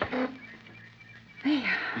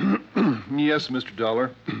 There. Yes, Mr.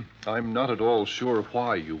 Dollar. I'm not at all sure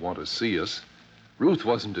why you want to see us. Ruth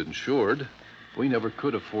wasn't insured. We never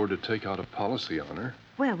could afford to take out a policy on her.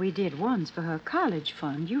 Well, we did once for her college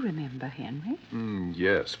fund. You remember, Henry?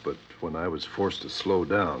 Yes, but when I was forced to slow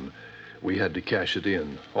down, we had to cash it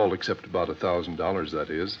in, all except about $1,000,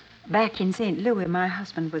 that is. Back in St. Louis, my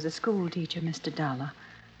husband was a school teacher, Mr. Dollar.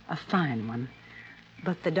 A fine one.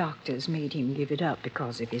 But the doctors made him give it up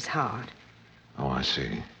because of his heart. Oh, I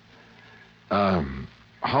see.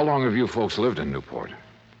 How long have you folks lived in Newport?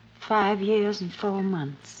 5 years and 4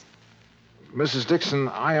 months. Mrs. Dixon,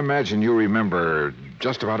 I imagine you remember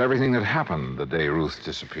just about everything that happened the day Ruth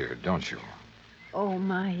disappeared, don't you? Oh,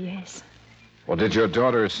 my, yes. Well, did your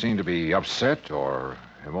daughter seem to be upset or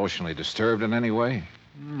emotionally disturbed in any way?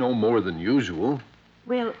 No more than usual.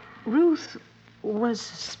 Well, Ruth was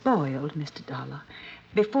spoiled, Mr. Dollar.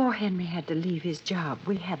 Before Henry had to leave his job,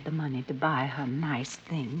 we had the money to buy her nice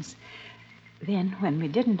things. Then, when we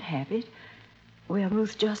didn't have it, well,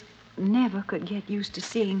 Ruth just never could get used to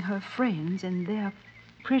seeing her friends in their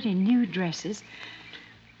pretty new dresses.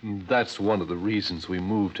 That's one of the reasons we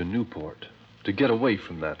moved to Newport, to get away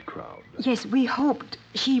from that crowd. Yes, we hoped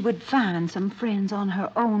she would find some friends on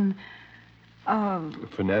her own,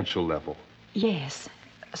 financial level. Yes,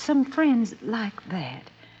 some friends like that.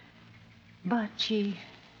 But she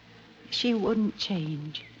wouldn't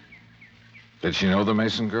change. Did she know the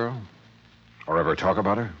Mason girl? Or ever talk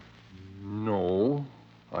about her? No,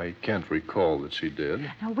 I can't recall that she did.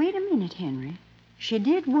 Now, wait a minute, Henry. She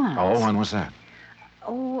did once. Oh, when was that?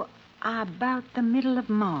 Oh, about the middle of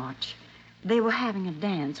March. They were having a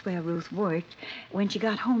dance where Ruth worked. When she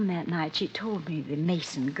got home that night, she told me the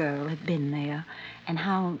Mason girl had been there and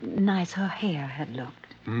how nice her hair had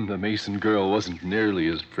looked. The Mason girl wasn't nearly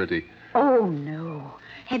as pretty. Oh, no.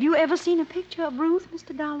 Have you ever seen a picture of Ruth,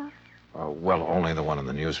 Mr. Dollar? Well, only the one in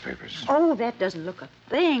the newspapers. Oh, that doesn't look a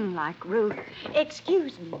thing like Ruth.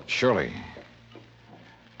 Excuse me. Surely.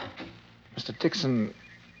 Mr. Dixon,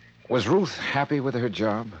 was Ruth happy with her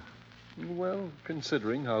job? Well,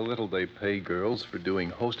 considering how little they pay girls for doing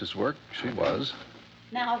hostess work, she was.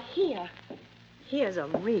 Now, here's a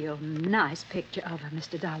real nice picture of her,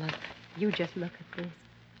 Mr. Dollar. You just look at this.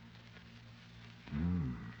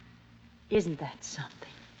 Isn't that something?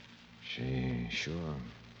 Sure.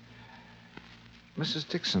 Mrs.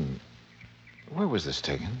 Dixon, where was this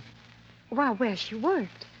taken? Why, where she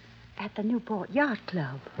worked. At the Newport Yacht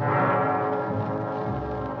Club.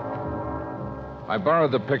 I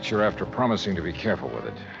borrowed the picture after promising to be careful with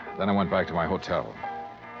it. Then I went back to my hotel.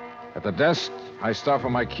 At the desk, I stopped for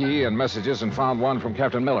my key and messages and found one from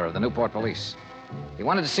Captain Miller of the Newport Police. He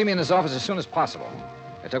wanted to see me in his office as soon as possible.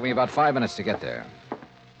 At It took me about 5 minutes to get there.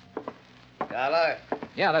 Dollar,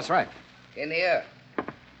 Yeah, that's right. in here.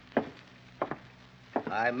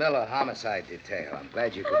 I'm Miller, homicide detail. I'm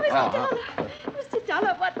glad you could... Mr. Dollar! Mr.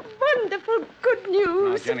 Dollar, what wonderful good Now,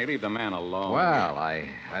 news. Jenny, leave the man alone. Well, I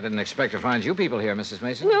didn't expect to find you people here, Mrs.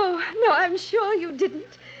 Mason. No, I'm sure you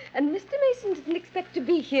didn't. And Mr. Mason didn't expect to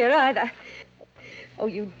be here either. Oh,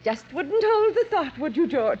 you just wouldn't hold the thought, would you,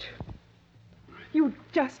 George? You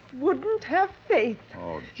just wouldn't have faith.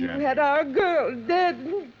 Oh, You Jenny. had our girl dead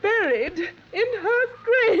and buried in her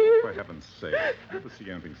grave. For heaven's sake, never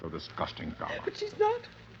see anything so disgusting, Dollar. But she's not.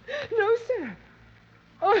 No, sir.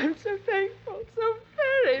 Oh, I'm so thankful, so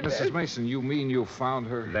very, Mrs. Mason, you mean you found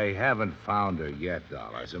her? They haven't found her yet,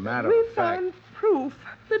 Dollar. As a matter We of fact... found proof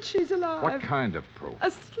that she's alive. What kind of proof?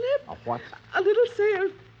 A slip. A what? A little sail.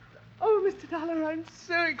 Oh, Mr. Dollar, I'm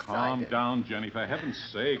so excited. Calm down, Jenny, for heaven's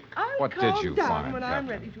sake. I'll What calm did you down find, when I'm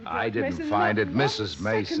ready Captain? to. I George didn't Mason, find not it. one Mrs. second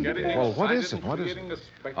Mason to did. wait. Well, what is it? What is it?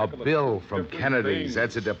 A bill from Kennedy's.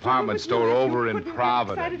 That's a department Oh, store you over in couldn't get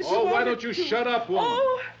Providence. excited if you Oh, why wanted don't you to. shut up, woman?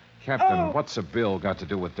 Oh, Captain, Oh. what's a bill got to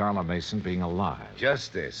do with Darla Mason being alive?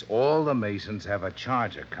 Just this. All the Masons have a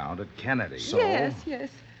charge account at Kennedy's. yes.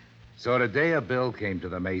 So today a bill came to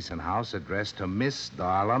the Mason house addressed to Miss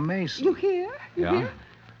Darla Mason. You hear? You Yeah? hear?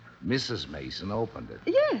 Mrs. Mason opened it.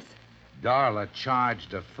 Yes. Darla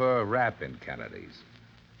charged a fur wrap in Kennedy's.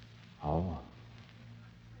 Oh.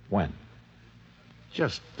 When?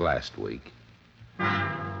 Just last week.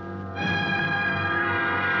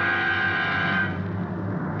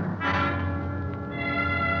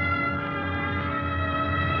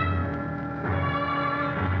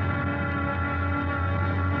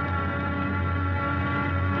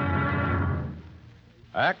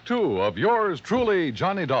 Act two of yours truly,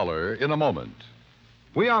 Johnny Dollar, in a moment.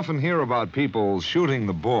 We often hear about people shooting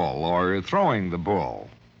the bull or throwing the bull.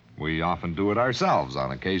 We often do it ourselves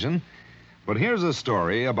on occasion. But here's a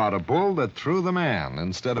story about a bull that threw the man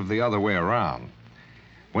instead of the other way around.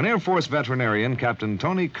 When Air Force veterinarian Captain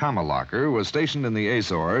Tony Kamalacher was stationed in the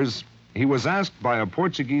Azores, he was asked by a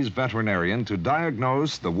Portuguese veterinarian to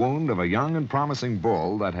diagnose the wound of a young and promising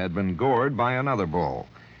bull that had been gored by another bull.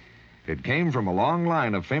 It came from a long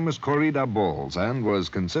line of famous corrida bulls and was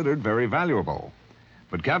considered very valuable.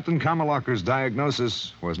 But Captain Kamalacher's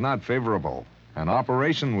diagnosis was not favorable. An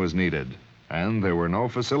operation was needed, and there were no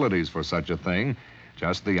facilities for such a thing.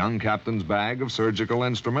 Just the young captain's bag of surgical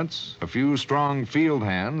instruments, a few strong field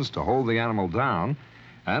hands to hold the animal down,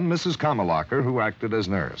 and Mrs. Kamalacher, who acted as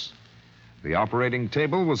nurse. The operating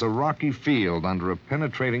table was a rocky field under a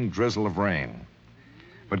penetrating drizzle of rain.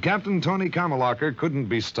 But Captain Tony Kamalacher couldn't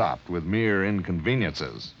be stopped with mere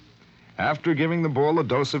inconveniences. After giving the bull a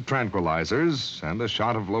dose of tranquilizers and a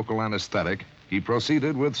shot of local anesthetic, he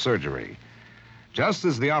proceeded with surgery. Just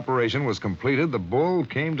as the operation was completed, the bull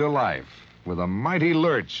came to life. With a mighty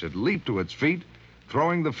lurch, it leaped to its feet,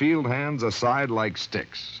 throwing the field hands aside like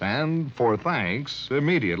sticks, and, for thanks,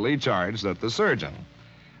 immediately charged at the surgeon.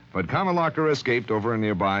 But Kamalacher escaped over a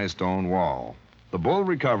nearby stone wall. The bull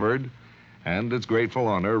recovered, and its grateful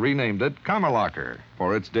owner renamed it Kamalacher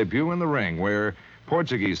for its debut in the ring, where,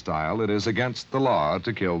 Portuguese style, it is against the law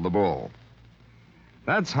to kill the bull.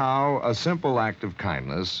 That's how a simple act of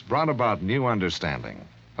kindness brought about new understanding,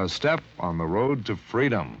 a step on the road to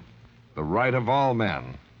freedom, the right of all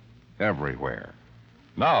men, everywhere.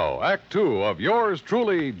 Now, Act two of yours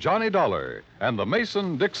truly, Johnny Dollar, and the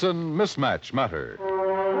Mason-Dixon mismatch matter.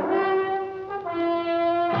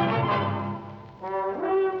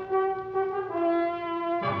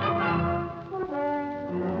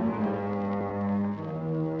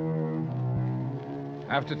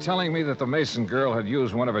 After telling me that the Mason girl had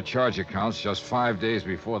used one of her charge accounts just 5 days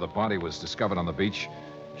before the body was discovered on the beach,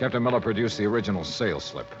 Captain Miller produced the original sales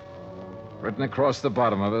slip. Written across the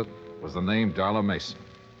bottom of it was the name Darla Mason.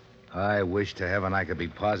 I wish to heaven I could be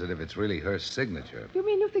positive it's really her signature. You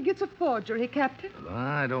mean you think it's a forgery, Captain?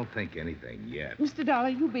 I don't think anything yet. Mr. Dollar,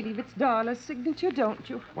 you believe it's Darla's signature, don't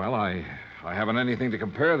you? Well, I haven't anything to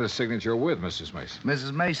compare the signature with, Mrs. Mason.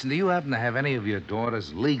 Mrs. Mason, do you happen to have any of your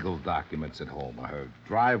daughter's legal documents at home, or her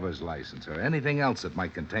driver's license, or anything else that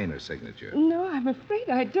might contain her signature? No, I'm afraid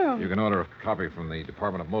I don't. You can order a copy from the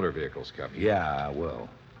Department of Motor Vehicles, Captain. Yeah, I will.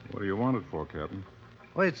 What do you want it for, Captain?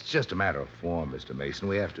 Well, it's just a matter of form, Mr. Mason.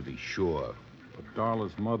 We have to be sure. But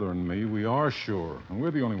Darla's mother and me, we are sure. And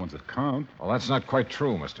we're the only ones that count. Well, that's not quite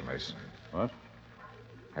true, Mr. Mason. What?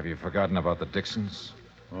 Have you forgotten about the DIXONs?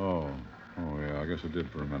 Oh, yeah, I guess I did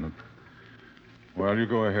for a minute. Well, you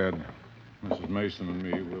go ahead. Mrs. Mason and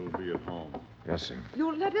me will be at home. Yes, sir.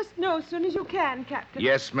 You'll let us know as soon as you can, Captain.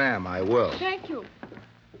 Yes, ma'am, I will. Thank you.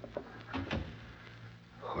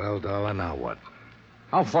 Well, Darla, now what?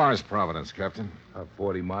 How far is Providence, Captain?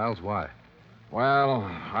 40 miles. Why? Well,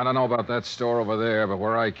 I don't know about that store over there, but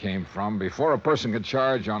where I came from, before a person could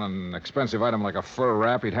charge on an expensive item like a fur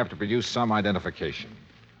wrap, he'd have to produce some identification.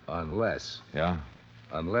 Unless. Yeah?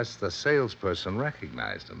 Unless the salesperson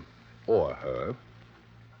recognized him. Or her.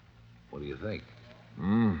 What do you think?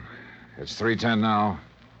 It's 3:10 now.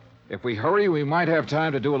 If we hurry, we might have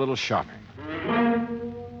time to do a little shopping.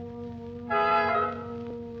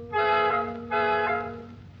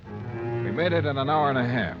 We made it in an hour and a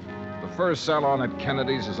half. The first salon at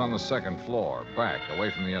Kennedy's is on the second floor, back, away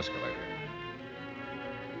from the escalator.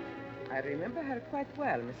 I remember her quite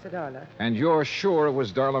well, Mr. Dollar. And you're sure it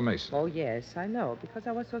was Darla Mason? Oh, yes, I know, because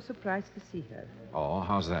I was so surprised to see her. Oh,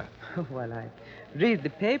 how's that? Well, I read the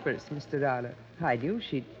papers, Mr. Dollar. I knew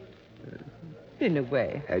she'd been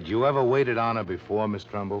away. Had you ever waited on her before, Miss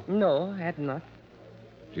Trumbull? No, I had not.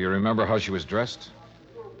 Do you remember how she was dressed?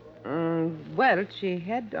 Well, she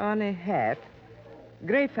had on a hat.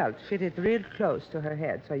 Gray felt fitted real close to her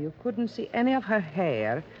head, so you couldn't see any of her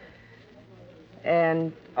hair.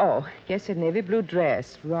 And, yes, a navy blue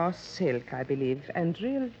dress, raw silk, I believe, and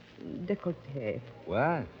real décolleté.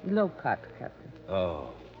 What? Low cut, Captain. Oh.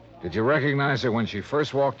 Did you recognize her when she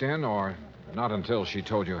first walked in, or not until she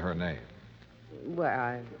told you her name?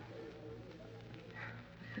 Well,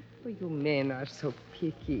 you men are so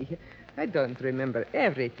picky. I don't remember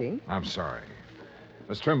everything. I'm sorry.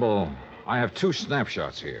 Miss Trimble, I have 2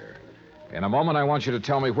 snapshots here. In a moment, I want you to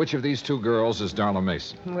tell me which of these 2 girls is Darla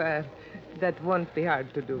Mason. Well, that won't be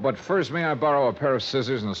hard to do. But first, may I borrow a pair of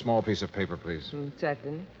scissors and a small piece of paper, please?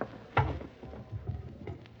 Certainly.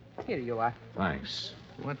 Here you are. Thanks.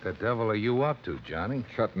 What the devil are you up to, Johnny?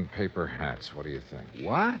 Cutting paper hats. What do you think?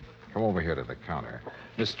 What? Come over here to the counter.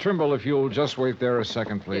 Miss Trimble, if you'll just wait there a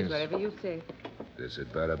second, please. Yes, whatever you say. This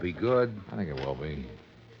had better be good. I think it will be.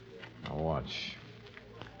 Now, watch.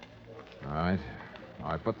 All right.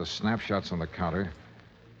 I put the snapshots on the counter,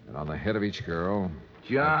 and on the head of each girl...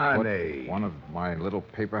 Johnny! I put one of my little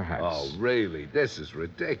paper hats. Oh, really? This is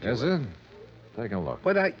ridiculous. Is it? Take a look.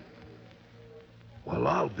 But Well,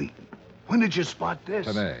 I'll be... When did you spot this?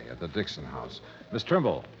 Today, at the DIXON house. Miss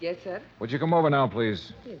Trimble. Yes, sir? Would you come over now,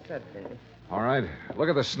 please? Yes, certainly. All right. Look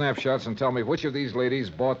at the snapshots and tell me which of these ladies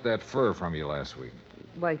bought that fur from you last week.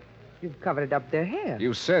 Why, you've covered up their hair.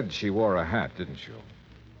 You said she wore a hat, didn't you?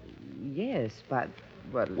 Yes, but,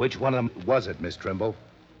 well... Which one of them was it, Miss Trimble?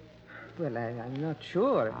 Well, I'm not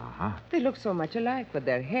sure. Uh-huh. They look so much alike with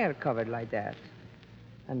their hair covered like that.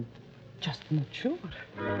 I'm just not sure.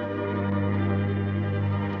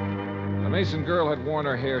 The Mason girl had worn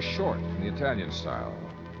her hair short in the Italian style.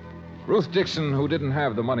 Ruth Dixon, who didn't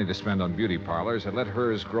have the money to spend on beauty parlors, had let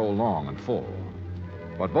hers grow long and full.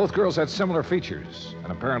 But both girls had similar features,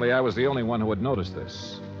 and apparently I was the only one who had noticed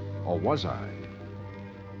this. Or was I?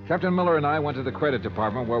 Captain Miller and I went to the credit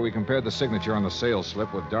department where we compared the signature on the sales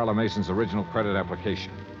slip with Darla Mason's original credit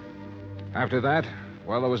application. After that,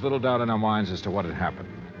 well, there was little doubt in our minds as to what had happened.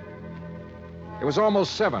 It was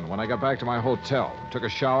almost 7 when I got back to my hotel, took a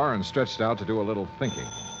shower, and stretched out to do a little thinking.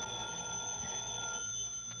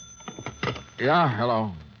 Yeah,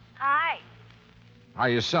 hello. Hi. Hi,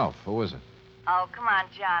 yourself. Who is it? Oh, come on,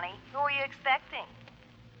 Johnny. Who are you expecting?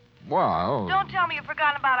 Well... Don't tell me you've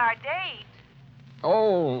forgotten about our date.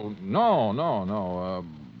 Oh, no.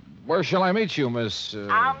 Where shall I meet you, Miss...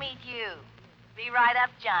 I'll meet you. Be right up,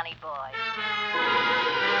 Johnny boy.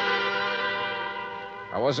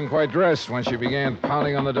 I wasn't quite dressed when she began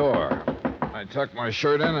pounding on the door. I tucked my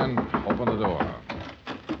shirt in and opened the door.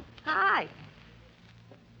 Hi.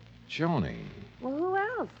 Joni. Well, who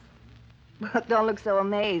else? Well, don't look so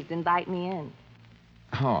amazed. Invite me in.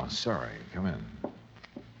 Oh, sorry. Come in.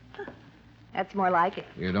 That's more like it.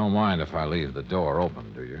 You don't mind if I leave the door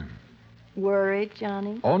open, do you? Worried,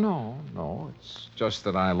 Johnny? Oh, no. It's just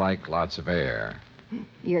that I like lots of air.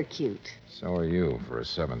 You're cute. So are you for a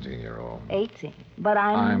 17-year-old. 18. But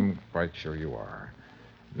I'm quite sure you are.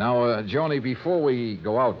 Now, Joni, before we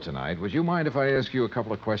go out tonight, would you mind if I ask you a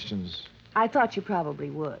couple of questions? I thought you probably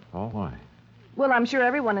would. Oh, why? Well, I'm sure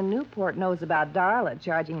everyone in Newport knows about Darla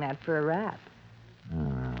charging that for a wrap.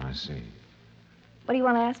 I see. What do you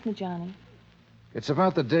want to ask me, Johnny? It's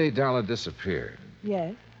about the day Darla disappeared.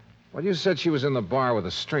 Yes? Well, you said she was in the bar with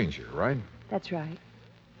a stranger, right? That's right.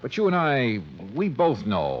 But you and I, we both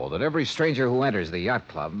know that every stranger who enters the yacht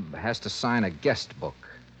club has to sign a guest book.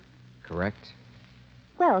 Correct?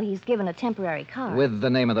 Well, he's given a temporary card. With the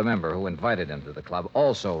name of the member who invited him to the club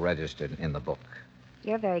also registered in the book.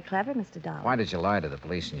 You're very clever, Mr. Dollar. Why did you lie to the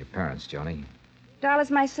police and your parents, Joni?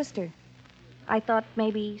 Darla's my sister. I thought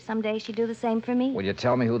maybe someday she'd do the same for me. Will you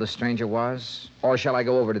tell me who the stranger was? Or shall I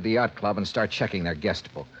go over to the yacht club and start checking their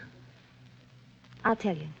guest book? I'll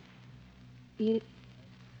tell you.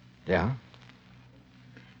 Yeah?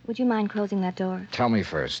 Would you mind closing that door? Tell me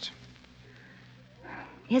first.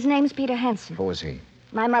 His name's Peter Hansen. Who is he?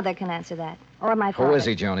 My mother can answer that. Or my father. Who is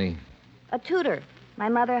he, Joni? A tutor. My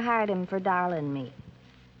mother hired him for Darla and me.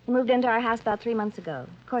 He moved into our house about 3 months ago.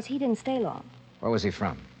 Of course, he didn't stay long. Where was he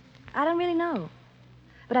from? I don't really know.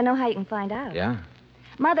 But I know how you can find out. Yeah?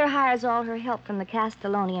 Mother hires all her help from the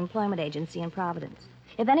Castelloni Employment Agency in Providence.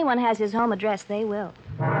 If anyone has his home address, they will.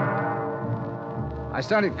 I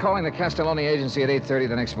started calling the Castelloni agency at 8:30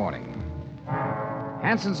 the next morning.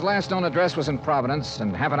 Hansen's last known address was in Providence,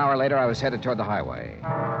 and half an hour later I was headed toward the highway.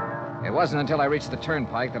 It wasn't until I reached the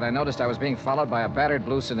turnpike that I noticed I was being followed by a battered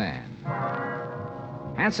blue sedan.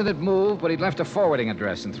 Hansen had moved, but he'd left a forwarding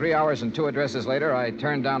address, and 3 hours and 2 addresses later, I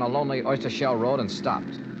turned down a lonely oyster shell road and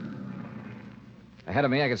stopped. Ahead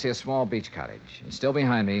of me, I could see a small beach cottage, and still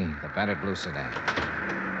behind me, the battered blue sedan.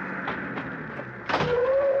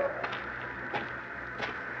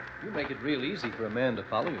 You make it real easy for a man to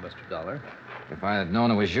follow you, Mr. Dollar. If I had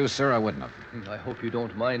known it was you, sir, I wouldn't have. I hope you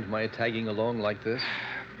don't mind my tagging along like this.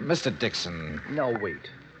 Mr. Dixon. Now, wait.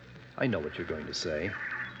 I know what you're going to say.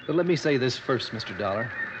 But let me say this first, Mr. Dollar.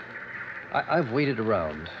 I've waited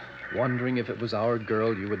around, wondering if it was our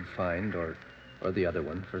girl you would find or the other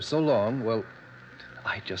one for so long. Well,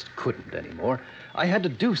 I just couldn't anymore. I had to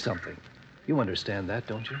do something. You understand that,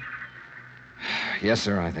 don't you? Yes,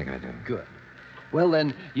 sir, I think I do. Good. Well,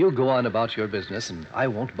 then, you go on about your business, and I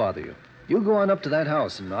won't bother you. You go on up to that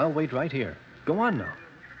house, and I'll wait right here. Go on now.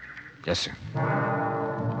 Yes, sir.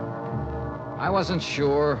 I wasn't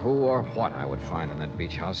sure who or what I would find in that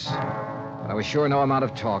beach house, but I was sure no amount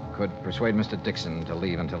of talk could persuade Mr. Dixon to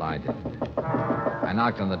leave until I did. I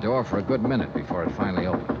knocked on the door for a good minute before it finally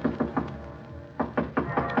opened.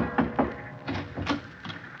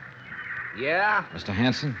 Yeah? Mr.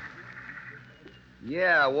 Hansen?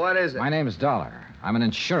 Yeah, what is it? My name is Dollar. I'm an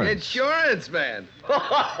insurance... Insurance man.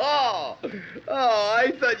 Oh,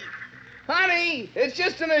 I thought you... Honey, it's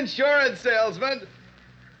just an insurance salesman.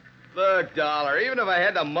 Look, Dollar, even if I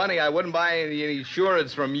had the money, I wouldn't buy any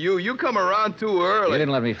insurance from you. You come around too early. You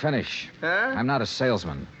didn't let me finish. Huh? I'm not a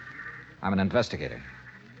salesman. I'm an investigator.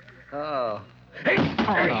 Oh.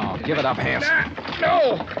 Oh, give it up, Hansen.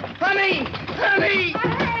 No! Honey! Honey!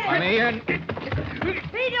 Honey,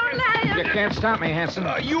 Pete, don't let him. you can't stop me, Hansen.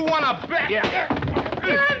 You want to bet? Yeah.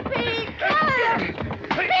 Come, Pete, come. Pete,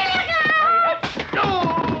 look out!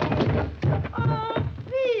 Oh,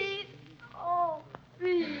 Pete. Oh,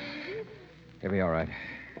 Pete. You'll be all right.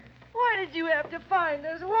 Why did you have to find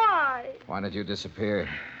us? Why? Why did you disappear?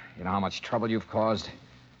 You know how much trouble you've caused?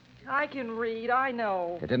 I can read, I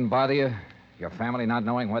know. It didn't bother you? Your family not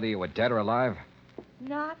knowing whether you were dead or alive?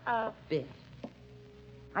 Not a bit.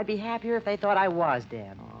 I'd be happier if they thought I was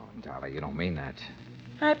dead. Oh, Dollar, you don't mean that.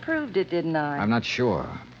 I proved it, didn't I? I'm not sure.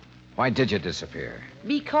 Why did you disappear?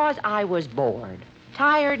 Because I was bored.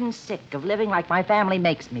 Tired and sick of living like my family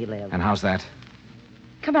makes me live. And how's that?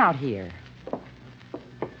 Come out here.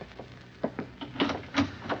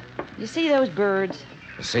 You see those birds?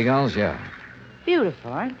 The seagulls? Yeah.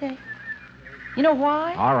 Beautiful, aren't they? You know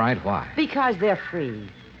why? All right, why? Because they're free.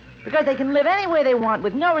 Because they can live any way they want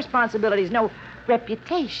with no responsibilities, no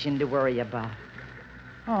reputation to worry about.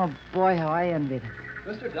 Oh, boy, how I envy them.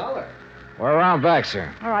 Mr. Dollar. We're around back,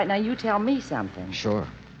 sir. All right, now you tell me something. Sure.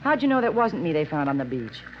 How'd you know that wasn't me they found on the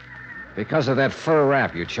beach? Because of that fur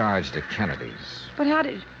wrap you charged at Kennedy's. But how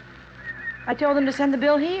did... I told them to send the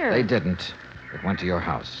bill here. They didn't. It went to your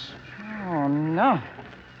house. Oh, no.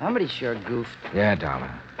 Somebody sure goofed. Yeah, Dollar.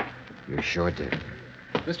 You sure did.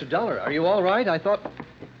 Mr. Dollar, are you all right? I thought...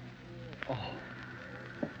 Oh.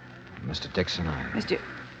 Mr. Dixon, Mr.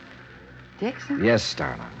 Dixon? Yes,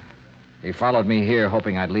 darling. He followed me here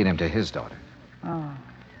hoping I'd lead him to his daughter. Oh.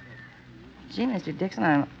 Gee, Mr.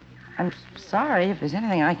 Dixon, I'm sorry if there's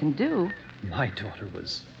anything I can do. My daughter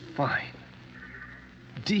was fine.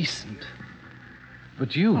 Decent.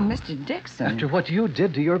 But you... Oh, Mr. Dixon. After what you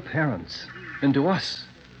did to your parents and to us,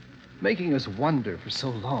 making us wonder for so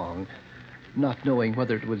long, not knowing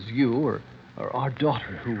whether it was you or our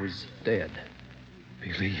daughter who was dead.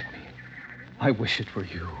 Believe me, I wish it were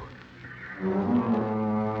you.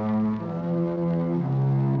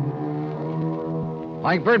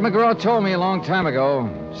 Like Bert McGraw told me a long time ago,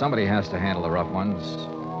 somebody has to handle the rough ones.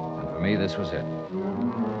 And for me, this was it.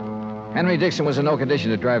 Henry Dixon was in no condition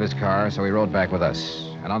to drive his car, so he rode back with us.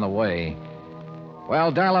 And on the way,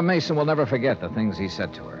 well, Darla Mason will never forget the things he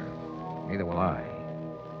said to her. Neither will I.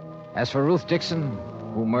 As for Ruth Dixon,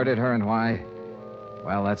 who murdered her and why,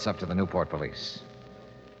 Well, that's up to the Newport police.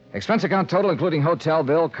 Expense account total, including hotel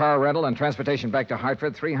bill, car rental, and transportation back to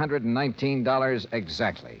Hartford, $319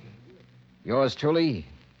 exactly. Yours truly,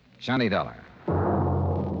 Johnny Dollar.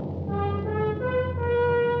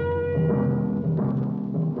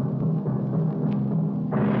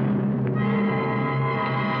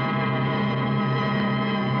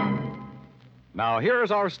 Now,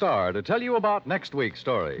 here's our star to tell you about next week's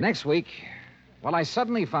story. Next week, well, I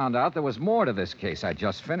suddenly found out there was more to this case I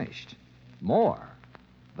just finished. More.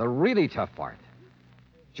 The really tough part.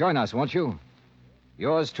 Join us, won't you?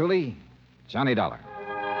 Yours truly, Johnny Dollar.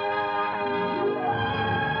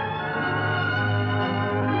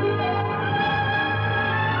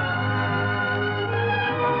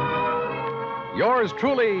 Yours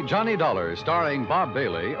truly, Johnny Dollar, starring Bob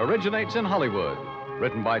Bailey, originates in Hollywood.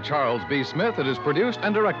 Written by Charles B. Smith, it is produced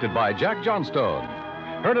and directed by Jack Johnstone.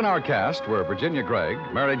 Heard in our cast were Virginia Gregg,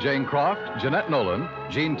 Mary Jane Croft, Jeanette Nolan,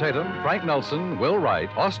 Gene Tatum, Frank Nelson, Will Wright,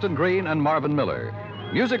 Austin Green, and Marvin Miller.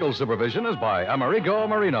 Musical supervision is by Amerigo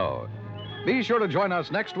Marino. Be sure to join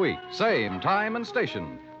us next week, same time and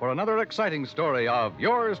station, for another exciting story of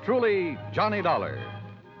yours truly, Johnny Dollar.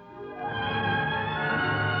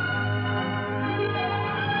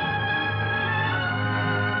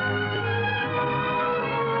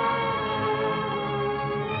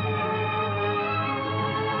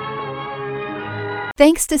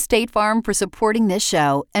 Thanks to State Farm for supporting this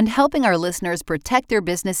show and helping our listeners protect their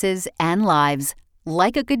businesses and lives.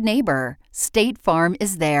 Like a good neighbor, State Farm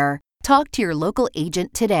is there. Talk to your local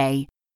agent today.